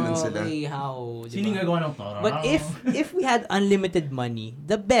 no? Ganun sila. Okay, how? Sino yung gagawa ng toro? But if we had unlimited money,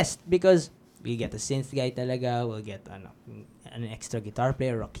 the best, because we get a synth guy talaga, we'll get an extra guitar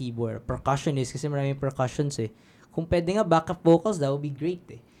player, a keyboard, a percussionist, kasi maraming percussions eh. Kung pwede nga backup vocals, that would be great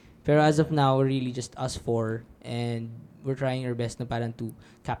eh. Pero as of now, we're really just us 4, and we're trying our best na parang to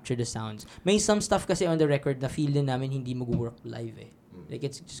capture the sounds. May some stuff kasi on the record na feel din namin hindi mag-work live eh. Like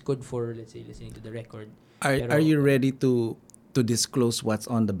it's just good for, let's say, listening to the record. Are you ready to disclose what's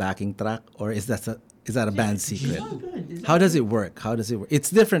on the backing track, or is that a band secret? How does it work? It's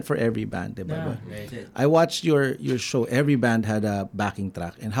different for every band, diba? Right. I watched your show. Every band had a backing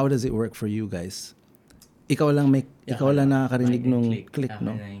track, and how does it work for you guys? Ikaw lang nakakarinig nung click,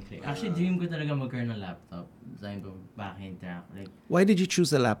 no? Actually, dream ko talaga magkaroon ng laptop. Design ko backing track. Like, Why did you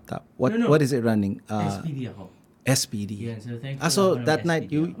choose a laptop? What No. is it running? SPD ako. SPD. Yun, so thankful So ako ng that night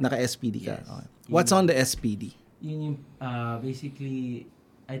SPD you ako. naka-SPD ka. Yes. Okay. What's on the SPD? Yun yung, basically,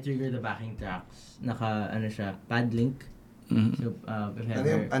 I trigger the backing tracks. Siya, pad link. So, if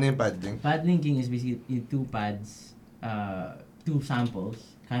Ano ever... yung pad link? Pad linking is basically yung two pads, two samples,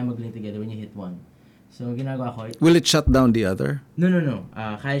 kaya mag-link together when you hit one. So, ginagawa ko, Will it shut down the other? no.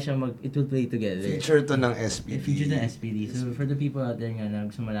 Kaya siya it will play together. Feature to ng SPD. Feature ng SPD. So, for the people out there nga na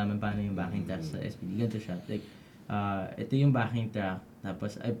gusto malaman paano yung backing track sa SPD, ganito siya. Like, ito yung backing track.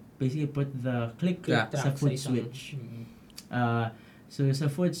 Tapos, I basically put the click track sa foot switch. So,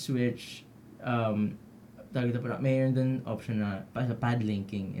 sa foot switch, mayroon din option na sa pad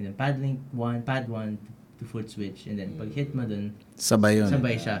linking. And then, pad 1 to foot switch. And then, pag hit mo dun, Sabay yun.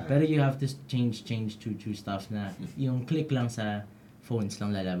 sabay siya. Pero you have to change to stuff na yung click lang sa phones lang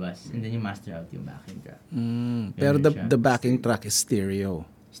lalabas. And then, you master out yung backing track. Pero Ganun siya. the backing track is stereo.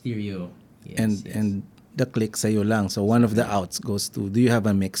 Stereo. Yes, yes. And the click sa'yo lang. So one of the outs goes to, do you have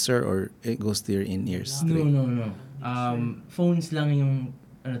a mixer or it goes to your in-ears? No. Phones lang yung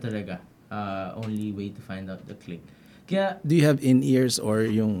talaga. Only way to find out the click. Kaya Do you have in-ears or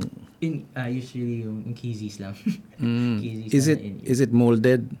yung... usually yung keys lang. Keys Is lang it na in-ear. is it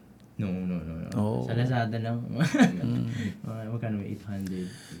molded? No. Oh. Sa Lazada lang. Magkano may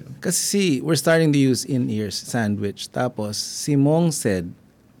 800. Kasi we're starting to use in-ears sandwich. Tapos si Mong said,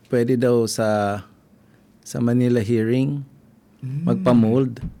 pwede daw sa Manila Hearing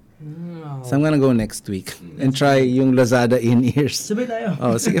magpa-mold. So I'm gonna go next week and try yung Lazada in-ears. Sabay tayo.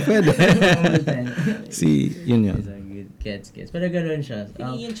 Oh, sige, pwede. Si, yun. Gets. Pero gano'n siya.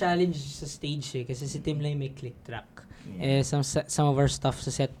 Hindi yung challenge sa stage kasi si Tim lang may click track. Some of our stuff sa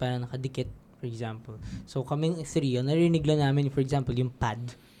set parang nakadikit, for example. So kaming three, narinig lang namin, for example, yung pad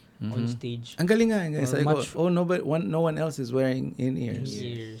on stage. Ang galing nga, guys. Or Sabi ko, much- no one else is wearing in-ears.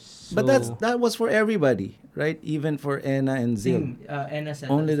 Years. But that was for everybody, right? Even for Enna and Zil.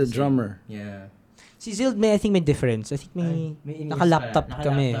 Only the drummer. Yeah. Si Zild, I think may difference. I think may in-ears naka-laptop pala.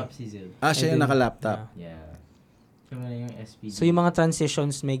 kami. Naka-laptop si Zil. Siya yung naka-laptop. Yeah. Kami na yung SPD. So yung mga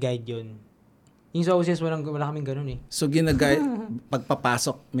transitions may guide yun. Yung sa OCS wala kaming ganun eh. So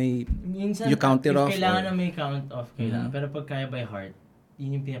pagpapasok, may Minsan, you count it if off, kailangan or- na may count off, kailangan. Pero pag kaya by heart,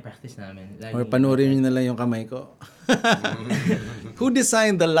 yun yung pinapractice namin. or panurin nyo na lang yung kamay ko. Who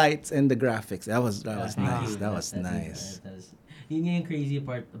designed the lights and the graphics? That was nice. That was nice. Yun yung crazy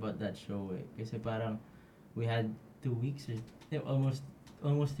part about that show eh. Kasi parang we had 2 weeks or almost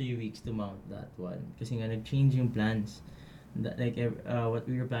 3 weeks to mount that one. Kasi nga nag-change yung plans. What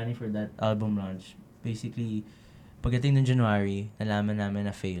we were planning for that album launch, basically, pagdating ng January, nalaman namin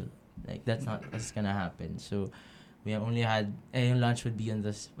na fail. Like, that's gonna happen. So, we only had, yung launch would be on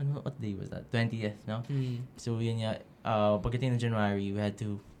this, what day was that? 20th, no? So, yun nga, pagdating ng January, we had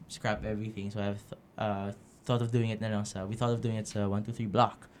to scrap everything. So, I have thought of doing it na lang we thought of doing it sa 123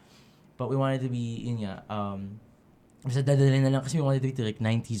 block. But we wanted to be, yun nga, basta dadalhin na lang kasi we wanted to be to like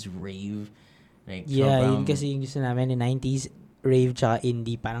 90s rave. Like, Yeah, sobrang- yun kasi yung gusto namin, 90s rave tsaka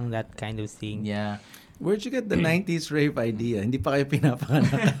indie, parang that kind of thing. Yeah. Where'd you get the 90s rave idea? Hindi pa kayo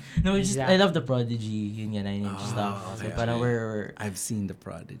pinapanganak. No, it's just, Yeah. I love the Prodigy, yun nga, 9-inch stuff. So, okay, parang we're... I've seen the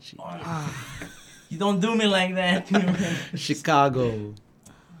Prodigy. You don't do me like that. Chicago.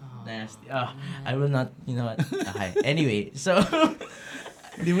 Nasty. I will not, you know what. Okay. Anyway, so...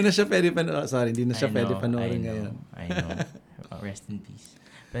 Hindi mo na siya pwede panoorin. Sorry, hindi na siya I pwede know, panoorin ngayon. I know. Rest in peace.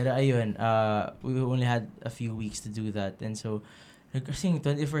 Pero ayun, we only had a few weeks to do that. And so, kasi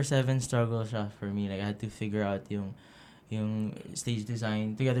 24/7 struggle siya for me. Like, I had to figure out yung stage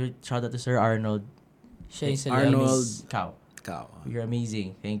design. Together, shout out to Sir Arnold. Siya yung Arnold. Cow. Ikaw. You're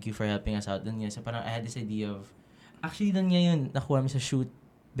amazing. Thank you for helping us out. Dun nga, so parang I had this idea of, actually dun nga yun, nakuha mo sa shoot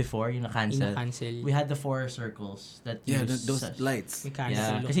before, yung na-cancel. Ina-cancel. We had the 4 circles that Yeah, use those such- lights. Mechanical.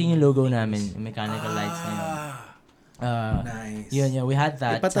 Yeah, kasi yung logo namin, yung mechanical lights na yun. Nice. Yun, we had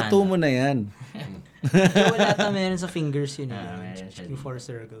that. Ipatato mo na yan. So, wala ta meron sa fingers yun. meron siya Yung dito. 4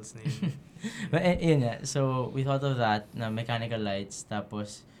 circles na yun. But yun nga, so we thought of that, na mechanical lights,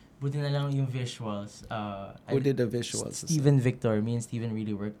 tapos buti na lang yung visuals. Who did the visuals? Steven Victor. Me and Steven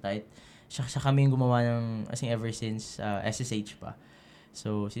really worked tight. Siya kami yung gumawa ng, as in ever since SSH pa.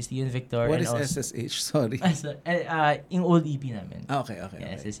 So, si Steven Victor. What and is also, SSH? Sorry. yung old EP namin. Okay.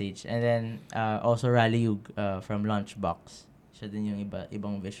 Yeah, SSH. And then, also Rallyug from Launchbox. Siya din yung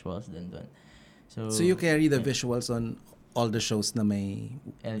ibang visuals din doon. So you carry the visuals on all the shows na may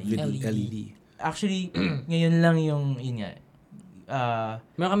LED. Actually, ngayon lang yun nga.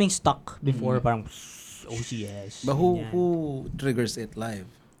 Meron kaming stock before, parang OCS. But ganyan. who triggers it live?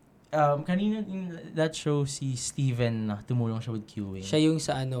 Kanina in that show, si Steven, tumulong siya with queuing. Siya yung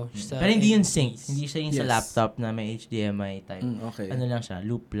sa ano. Sa Pero hindi yun LEDs. synced. Hindi siya yung sa Yes. laptop na may HDMI type. Okay. Ano lang siya,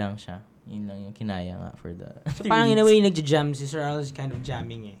 loop lang siya. Yun lang yung kinaya nga for the... So parang in a way, nagja-jam si Sir Al is kind of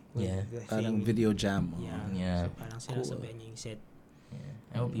jamming with Yeah. the Parang thing. video jam. Yeah. So parang sinasabayan niya yung set.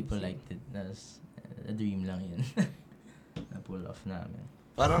 Yeah. I hope people liked it. That's a dream lang yun. Na-pull off namin.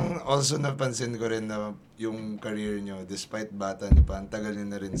 Parang also napansin ko rin na yung career nyo, despite bata nyo pa, ang tagal nyo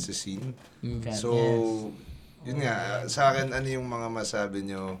na rin sa scene. So, yun nga, sa akin, ano yung mga masabi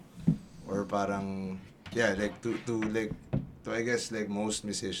nyo, or parang, yeah, like, to I guess, like, most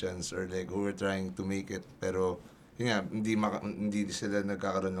musicians, or like, who were trying to make it, pero, yun nga, hindi sila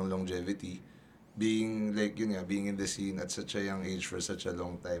nagkakaroon ng longevity, being, like, yun nga, being in the scene at such a young age for such a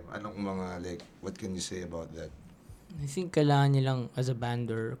long time. Anong mga, like, what can you say about that? I think kailangan nilang as a band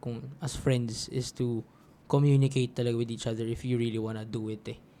or kung as friends is to communicate talaga with each other if you really wanna do it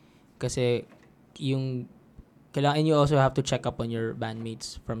Kasi yung kailangan you also have to check up on your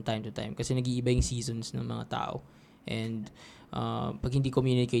bandmates from time to time kasi nag-iiba yung seasons ng mga tao. And pag hindi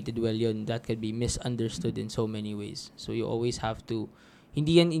communicated well yun, that could be misunderstood in so many ways. So you always have to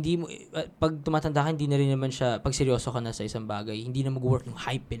hindi mo pag tumatanda ka hindi na rin naman siya pag seryoso ka na sa isang bagay, hindi na mag-work yung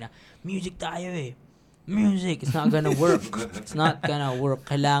hype na music tayo music, it's not gonna work. It's not gonna work.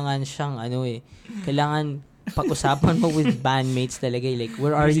 Kailangan siyang kailangan pag-usapan mo with bandmates talaga like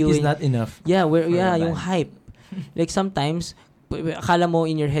where are music you is not enough. Yung hype. Like sometimes akala mo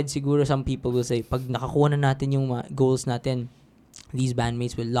in your head siguro some people will say pag nakakuha na natin yung goals natin, these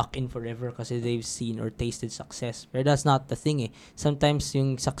bandmates will lock in forever kasi they've seen or tasted success. But that's not the thing Sometimes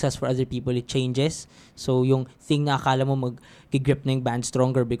yung success for other people, it changes. So yung thing na akala mo mag-grip na yung band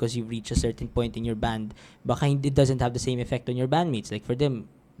stronger because you've reached a certain point in your band, baka it doesn't have the same effect on your bandmates. Like for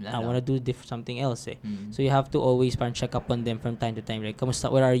them, I want to do something else So you have to always parang check up on them from time to time. Like,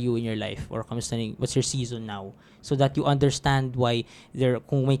 kamusta, where are you in your life? Or what's your season now? So that you understand why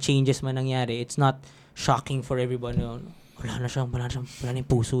kung may changes man nangyari, it's not shocking for everyone. Wala na yung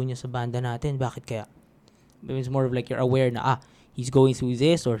puso niya sa banda natin. Bakit kaya? It's more of like you're aware na, he's going through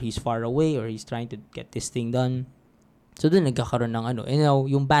this or he's far away or he's trying to get this thing done. So dun nagkakaroon ng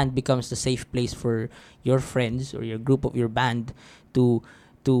yung band becomes the safe place for your friends or your group of your band to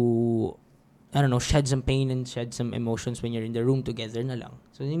I don't know, shed some pain and shed some emotions when you're in the room together na lang.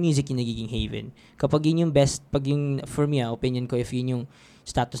 So yung music yung nagiging haven. Kapag yun yung best, for me, opinion ko, if yun yung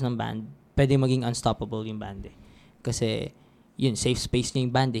status ng band, pwede maging unstoppable yung band Kasi, yun, safe space niya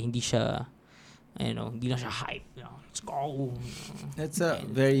yung band hindi siya, hindi lang siya hype. Let's go. That's a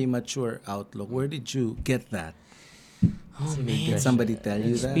very mature outlook. Where did you get that? Oh, Did somebody tell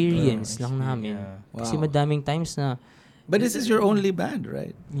you that? Experience lang namin. Wow. Kasi madaming times na, But this is your only band,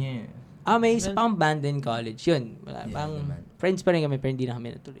 right? Yeah. may isa pang band in college. Yun. Friends pa rin kami, pero hindi na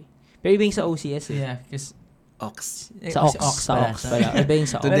kami natuloy. Pero iba yung sa OCS Yeah, because Ox. Sa Ox pala. Iba yung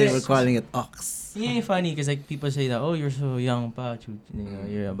sa Ox. Today we're calling it Ox. yeah, funny because like people say that, oh, you're so young pa,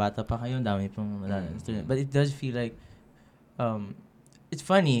 you're a bata pa kayo, dami pang student. But it does feel like, it's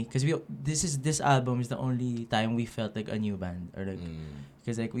funny because this album is the only time we felt like a new band or like,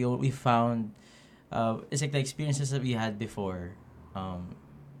 because like we found, it's like the experiences that we had before,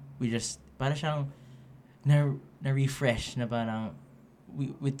 we just parang siyang na refresh na parang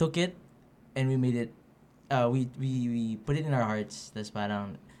we took it and we made it. We put it in our hearts. Tas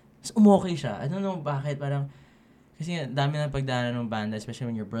parang umokay siya. I don't know bakit. Parang kasi dami na pagdaanan ng banda, especially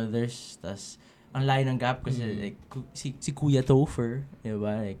when you're brothers. Tas ang layo ng gap kasi like si Kuya Topher, di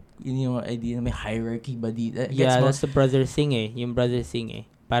ba? Like yun yung idea na may hierarchy ba dito. That's the brother thing Yung brother thing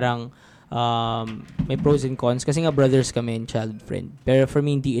Parang may pros and cons kasi nga brothers kami and childhood friend. Pero for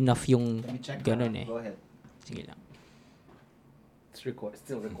me hindi enough yung ganun Go ahead. Sige lang.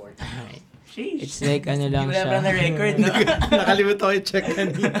 Still recording. Alright. It's like lang siya. Wala na record, no? Nakalimutan ko i-check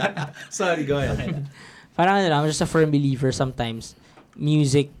kanina. Sorry, go ahead. Parang I'm just a firm believer sometimes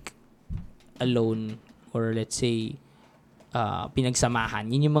music alone or let's say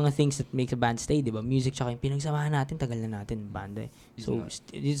pinagsamahan. Yun yung mga things that make a band stay, di ba? Music tsaka yung pinagsamahan natin, tagal na natin banda So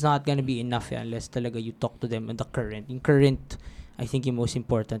it's not gonna be enough unless talaga you talk to them on the current. Yung current, I think yung most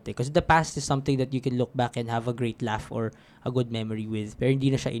important Because the past is something that you can look back and have a great laugh or a good memory with. Pero hindi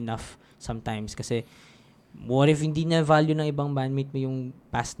na siya enough sometimes kasi what if hindi na value ng ibang bandmate mo yung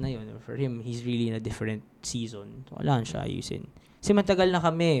past na yun? For him, he's really in a different season. So, wala na siya ayusin. Kasi matagal na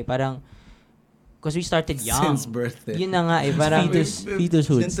kami. Parang because we started young. Since birthday. Yun na nga Parang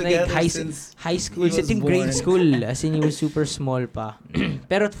fetushood. like high school. Sitting grade school. As in, he was super small pa.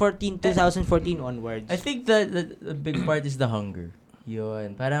 Pero 2014 onwards. I think the big part is the hunger.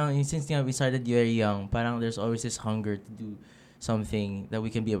 Yun. Parang since we started very young, parang there's always this hunger to do something that we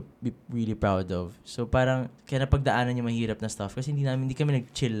can be really proud of. So parang kaya napagdaanan yung mahirap na stuff kasi hindi kami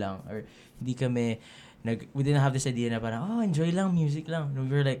nag-chill lang or hindi kami we didn't have this idea na parang enjoy lang, music lang. No,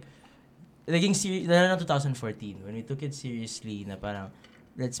 we were like naging lalo ng 2014, when we took it seriously na parang,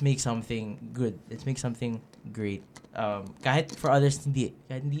 let's make something good. Let's make something great. Kahit for others hindi.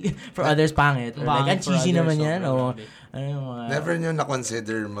 Kahit hindi for others pangit. Or like, ang cheesy naman yan. O, ano yung mga... Never nyo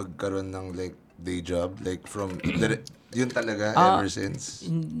na-consider magkaroon ng like day job? Like from, yun talaga ever since?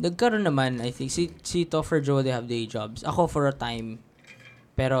 Nagkaroon naman, I think. Si Topher Joe, they have day jobs. Ako for a time.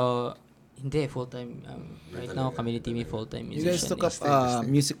 Pero, hindi, full-time. Right now, kami ni Timmy full-time musician. You guys took up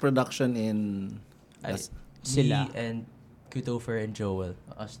music production in... Sila. Me and Kutofer and Joel,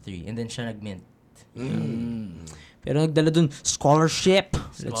 us three. And then siya nag-mint. Pero nagdala dun, scholarship.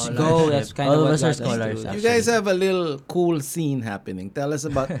 Let's go. That's kind All of of what us are got us scholars. to- You guys have a little cool scene happening. Tell us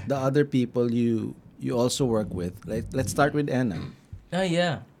about the other people you also work with. Let's start with Anna. Oh,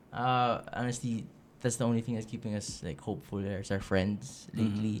 yeah. Honestly, that's the only thing that's keeping us like hopeful as our friends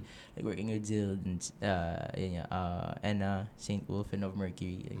lately. Like working with Zild and Anna, Saint Wolf, and of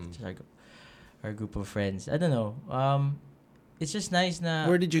Mercury. Like, just our group of friends. I don't know. It's just nice na...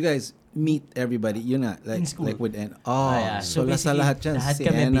 Where did you guys meet everybody? Yun na, In school. like with Anna. Oh, yeah. so So nasa basically, lahat yan. lahat Si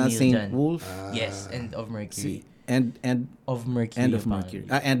kami Anna, binil Saint dyan. Wolf, Yes, and of Mercury. and Of Mercury. and of yung Mercury.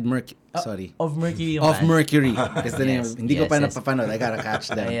 pangalan. And Mercury. Sorry. Of Mercury yung Of band. Mercury. Is the name. Yes, Hindi ko yes, pa yes. napapanood. I gotta catch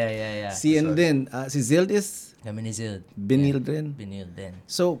them. Yeah. Si and then, si Zild is Kami ni Zild. binil din. Binil din.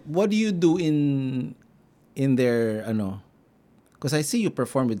 So, what do you do in their because I see you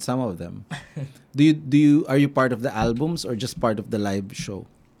perform with some of them. Are you part of the albums or just part of the live show?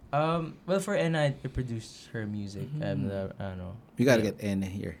 Well, for Anna, I produce her music. You gotta get Anna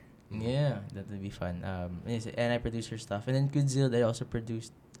here. Yeah, that would be fun. And I produce her stuff. And then Kudzild, I also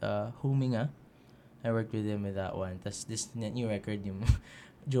produced Huminga. I worked with him with that one. Tapos this new record, yung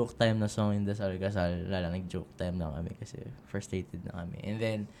joke time na song in Dasal Gasal, nag-joke time na kami kasi frustrated na kami. And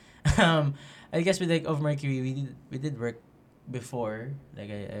then, I guess with like of Mercury, we did work before.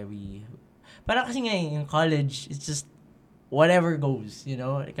 Like we, parang kasi nga in college, it's just whatever goes, you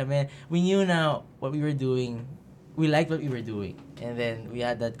know. We knew now what we were doing. We liked what we were doing. And then, we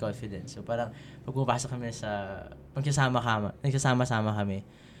had that confidence. So, parang, pag pumapasok kami nagsasama-sama kami,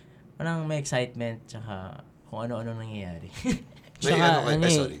 parang may excitement, tsaka kung ano-ano nangyayari.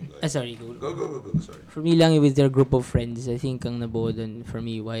 Sorry, go. Go. Sorry. For me lang, with their group of friends, I think ang nabuo dun for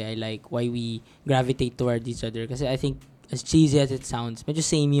me, why we gravitate toward each other. Kasi I think, as cheesy as it sounds, medyo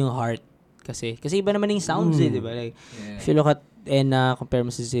same yung heart. Kasi iba naman yung sounds di ba? Like, if you look at compare mo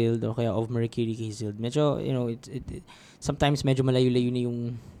sa Zild o kaya of Mercury kay Zild, medyo, it sometimes medyo malayo-layo na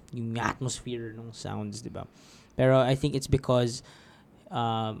yung atmosphere ng sounds, di ba? Pero I think it's because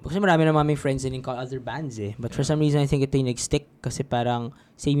kasi marami na maming friends din in other bands but for some reason I think ito yung nag-stick kasi parang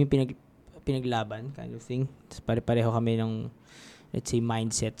same yung pinaglaban kind of thing. Tapos pare-pareho kami ng, let's say,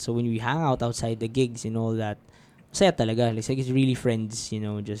 mindset. So when we hang out outside the gigs and all that, masaya talaga. Like it's really friends,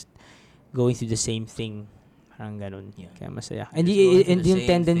 just going through the same thing. Parang ganun. Yeah. Kaya masaya. And yung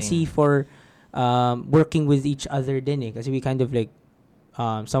tendency for working with each other din kasi we kind of like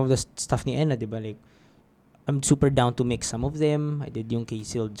some of the stuff ni Enna, diba? Like, I'm super down to mix some of them. I did yung kay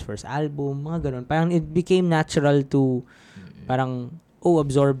Zild's first album, mga ganun. Parang it became natural to parang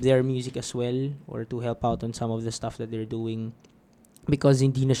absorb their music as well or to help out on some of the stuff that they're doing because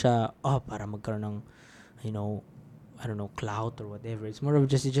hindi na siya para magkaroon ng I don't know, clout or whatever. It's more of it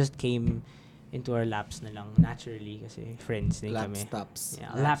just came into our laps na lang naturally kasi friends din kami. Lapstops.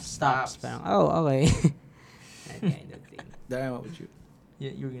 Yeah, lapstops. Parang, okay. That kind of thing. Darren, what would you?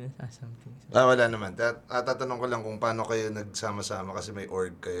 Yeah, you were gonna ask something. Wala naman. Tatanong ko lang kung paano kayo nagsama-sama kasi may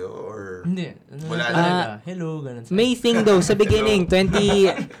org kayo or... Hindi. Wala na. na. Hello, ganun. May thing though, sa beginning, 20...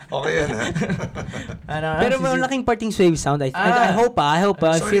 Okay yan, ha? Pero malaking parting Swave Sound. I hope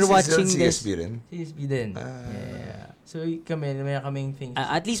if Sorry, you're watching si this... CSB rin? CSB din. Yeah. So, may kaming things.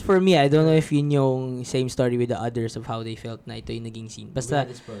 At least for me, I don't know if yun yung same story with the others of how they felt na ito yung naging scene. Basta,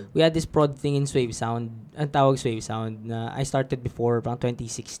 we had this prod thing in Swave Sound, ang tawag Swave Sound, na I started before, parang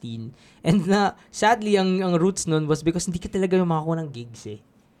 2016. And na, sadly, ang roots nun was because hindi ka talaga makakuha ng gigs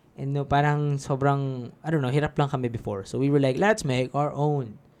And parang sobrang, I don't know, hirap lang kami before. So we were like, let's make our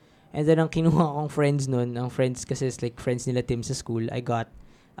own. And then ang kinuha kong friends nun, ang friends kasi is like friends nila Tim sa school, I got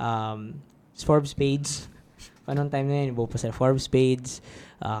Forbes Spades. Anong time na yun, buo pa sila Forbes Spades,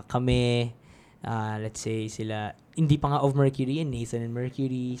 kami, let's say sila, hindi pa nga of Mercury and Nathan and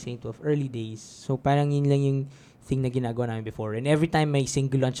Mercury, Saint of early days. So parang yun lang yung thing na ginagawa namin before. And every time may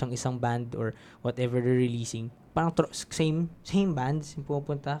single launch ang isang band or whatever they're releasing, parang same bands yung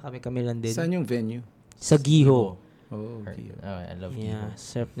pupunta, kami lang din. Saan yung venue? Sa Giho. Oh, okay. I love Yeah, Giho.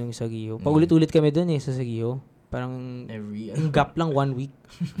 sarap nung sa Giho. Paulit-ulit kami dun sa Giho. Parang Every, yung gap lang 1 week.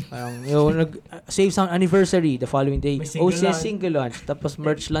 Parang Save Sound anniversary the following day. May single OCS single launch. Tapos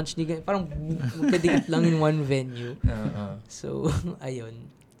merch lunch ni parang magkadikit lang in one venue. So, ayun.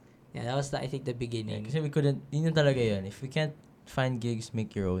 Yeah, that was I think the beginning. Kasi we couldn't, yun yung talaga yun. If we can't find gigs,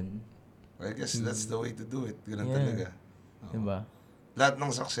 make your own. I guess that's the way to do it. Ganun Yeah. talaga. Oo. Diba? Lahat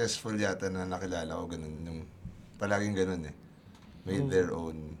ng successful yata na nakilala ko, ganun. Yung, palaging ganun eh. Made their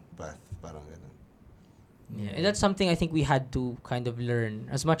own path. Parang ganun. Yeah. And that's something I think we had to kind of learn.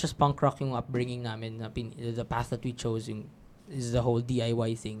 As much as punk rock yung upbringing namin, the path that we chose is the whole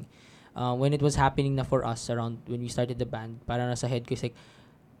DIY thing. When it was happening na for us around when we started the band, parang nasa head ko is like,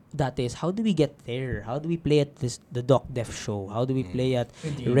 dati is, how do we get there? How do we play at the Doc Def show? How do we play at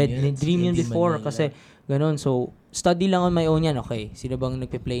Dream Yun before? Kasi ganun. So, study lang on my own yan. Okay, sino bang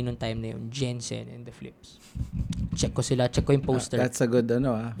nagpe-play nung time na yun? Jensen and the Flips. Check ko sila. Check ko yung poster. That's a good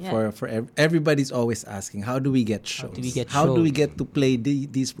Yeah. for everybody's always asking, how do we get shows? How do we get to play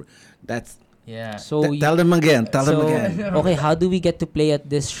these? That's Yeah. So, tell them again. Tell them again. Okay, how do we get to play at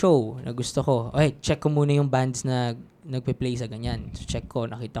this show na gusto ko? Okay, check ko muna yung bands na nagpe-play sa ganyan. So, check ko.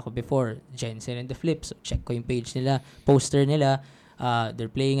 Nakita ko before, Jensen and the Flips. So, check ko yung page nila, poster nila. They're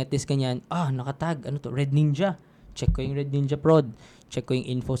playing at this ganyan. Nakatag. Ano to? Red Ninja. Check ko yung Red Ninja prod. Check ko yung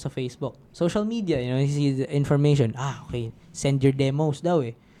info sa Facebook. Social media, you see the information. Okay. Send your demos daw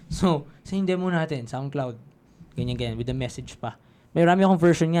eh. So, send yung demo natin, SoundCloud. Ganyan, with the message pa. May rami akong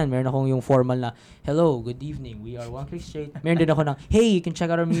version yan. Meron akong yung formal na, hello, good evening, we are One Click Straight. Meron din ako ng, hey, you can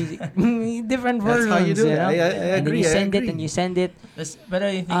check out our music. Different versions. That's how you do it. I And then agree. you send it. Pero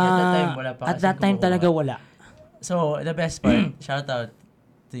I think at that time, wala pa. At that time talaga wala. So, the best part, shout out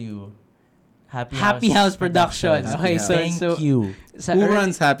to you. Happy House Productions. Okay, so Thank you. Who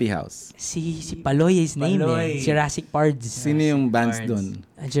runs Happy House? Si Paloy is name Paloy. eh. Jurassic Pards. Sino yung bands dun?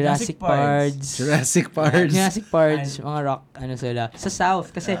 Jurassic Pards. Jurassic Pards. Jurassic Pards. Mga rock, sila. Sa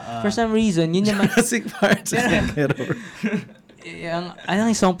South. Kasi, for some reason, yun naman. Jurassic Pards.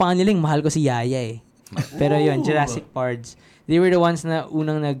 Yung song pa nga nila, yung mahal ko si Yaya eh. Pero yun, Jurassic Pards. They were the ones na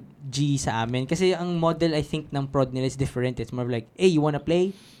unang nag-G sa amin. Kasi ang model, I think, ng prod nila is different. It's more like, hey, you wanna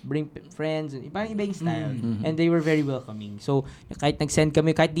play? Bring friends. Parang iba yung style. Mm-hmm. And they were very welcoming. So, kahit nag-send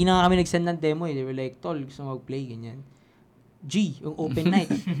kami, kahit di na kami nag-send ng demo eh, they were like, tol, gusto mo mag-play, ganyan. G, yung open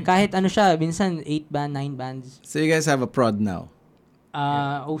night. Kahit siya, minsan 8 band, 9 bands. So you guys have a prod now?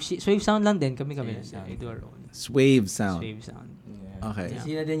 Swave Sound lang din. Kami. Swave Do our own. Swave Sound. Swave Sound. Okay. Yeah.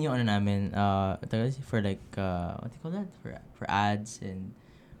 Sila din yung namin, for like, what do you call that? For ads, and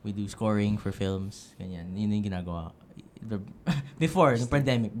we do scoring for films, ganyan. Yun yung ginagawa. Before, the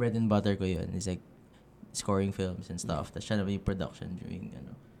pandemic, bread and butter ko yun. It's like, scoring films and stuff. Tapos siya naman yung production during,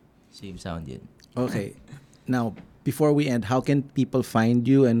 Swave Sound yun. Okay. Now, before we end, how can people find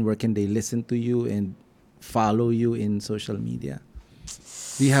you and where can they listen to you and follow you in social media?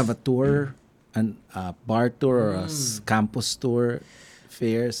 Do you have a tour? A bar tour or a campus tour,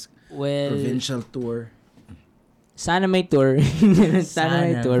 fairs, provincial tour? Sana may tour. Sana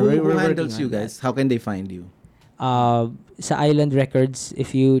may tour. Who handles you guys? How can they find you? Sa Island Records,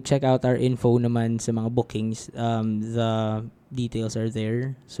 if you check out our info naman sa mga bookings, the details are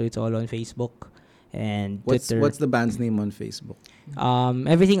there. So it's all on Facebook and Twitter. What's the band's name on Facebook?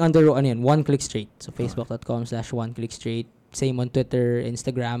 Everything under One Click Straight. So facebook.com/One Click Straight. Same on Twitter,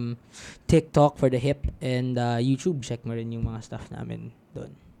 Instagram, TikTok for the hip, and YouTube. Check mo rin yung mga stuff namin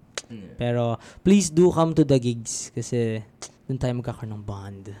doon. Pero please do come to the gigs kasi doon tayo magkakaroon ng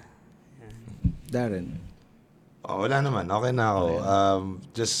bond. Darren? Wala naman. Okay na ako.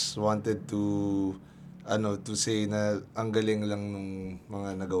 Just wanted to say na ang galing lang nung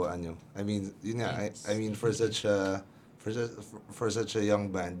mga nagawa nyo. I mean, yun nga. I mean, for such a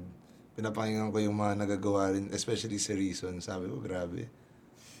young band, pinapakinggan ko yung mga nagagawa rin, especially si Reason. Sabi ko, grabe.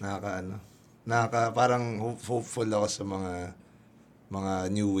 Parang hopeful ako sa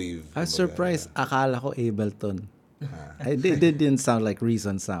mga new wave. I was surprised. Akala ko Ableton. It didn't sound like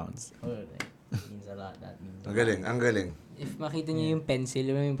Reason sounds. It means a lot. That means Ang galing. If makita niyo yung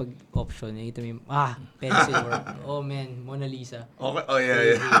pencil, yung pag-option, nakita mo yung, pencil work. Oh man, Mona Lisa. Okay. Oh,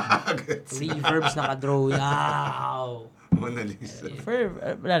 yeah. Reverbs naka-draw. Wow! Mona Lisa. Before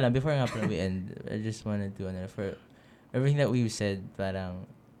we end, I just wanted to, for everything that we've said, parang,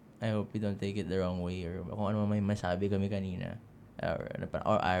 I hope you don't take it the wrong way, or kung ano may masabi kami kanina, or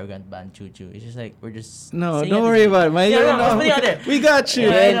arrogant band choo-choo. It's just like, we're just... No, don't worry about it. We got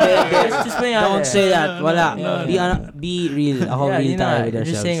you. Don't say that. Wala. Be real. Ako real tayo with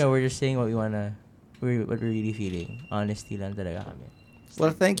ourselves. We're just saying what we're really feeling. Honesty lang talaga kami.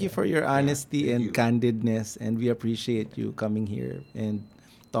 Well, thank you for your honesty and candidness, and we appreciate you coming here and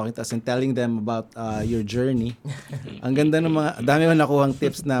talking to us and telling them about your journey. Ang ganda ng mga, dami ko nakuhang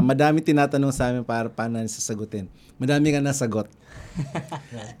tips na madami tinatanong sa amin para paano sasagutin. Madami ka nasagot.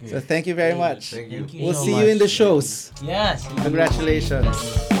 So thank you very much. Thank you. We'll see you in the shows. Yes. Congratulations.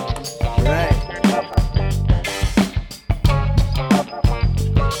 All right.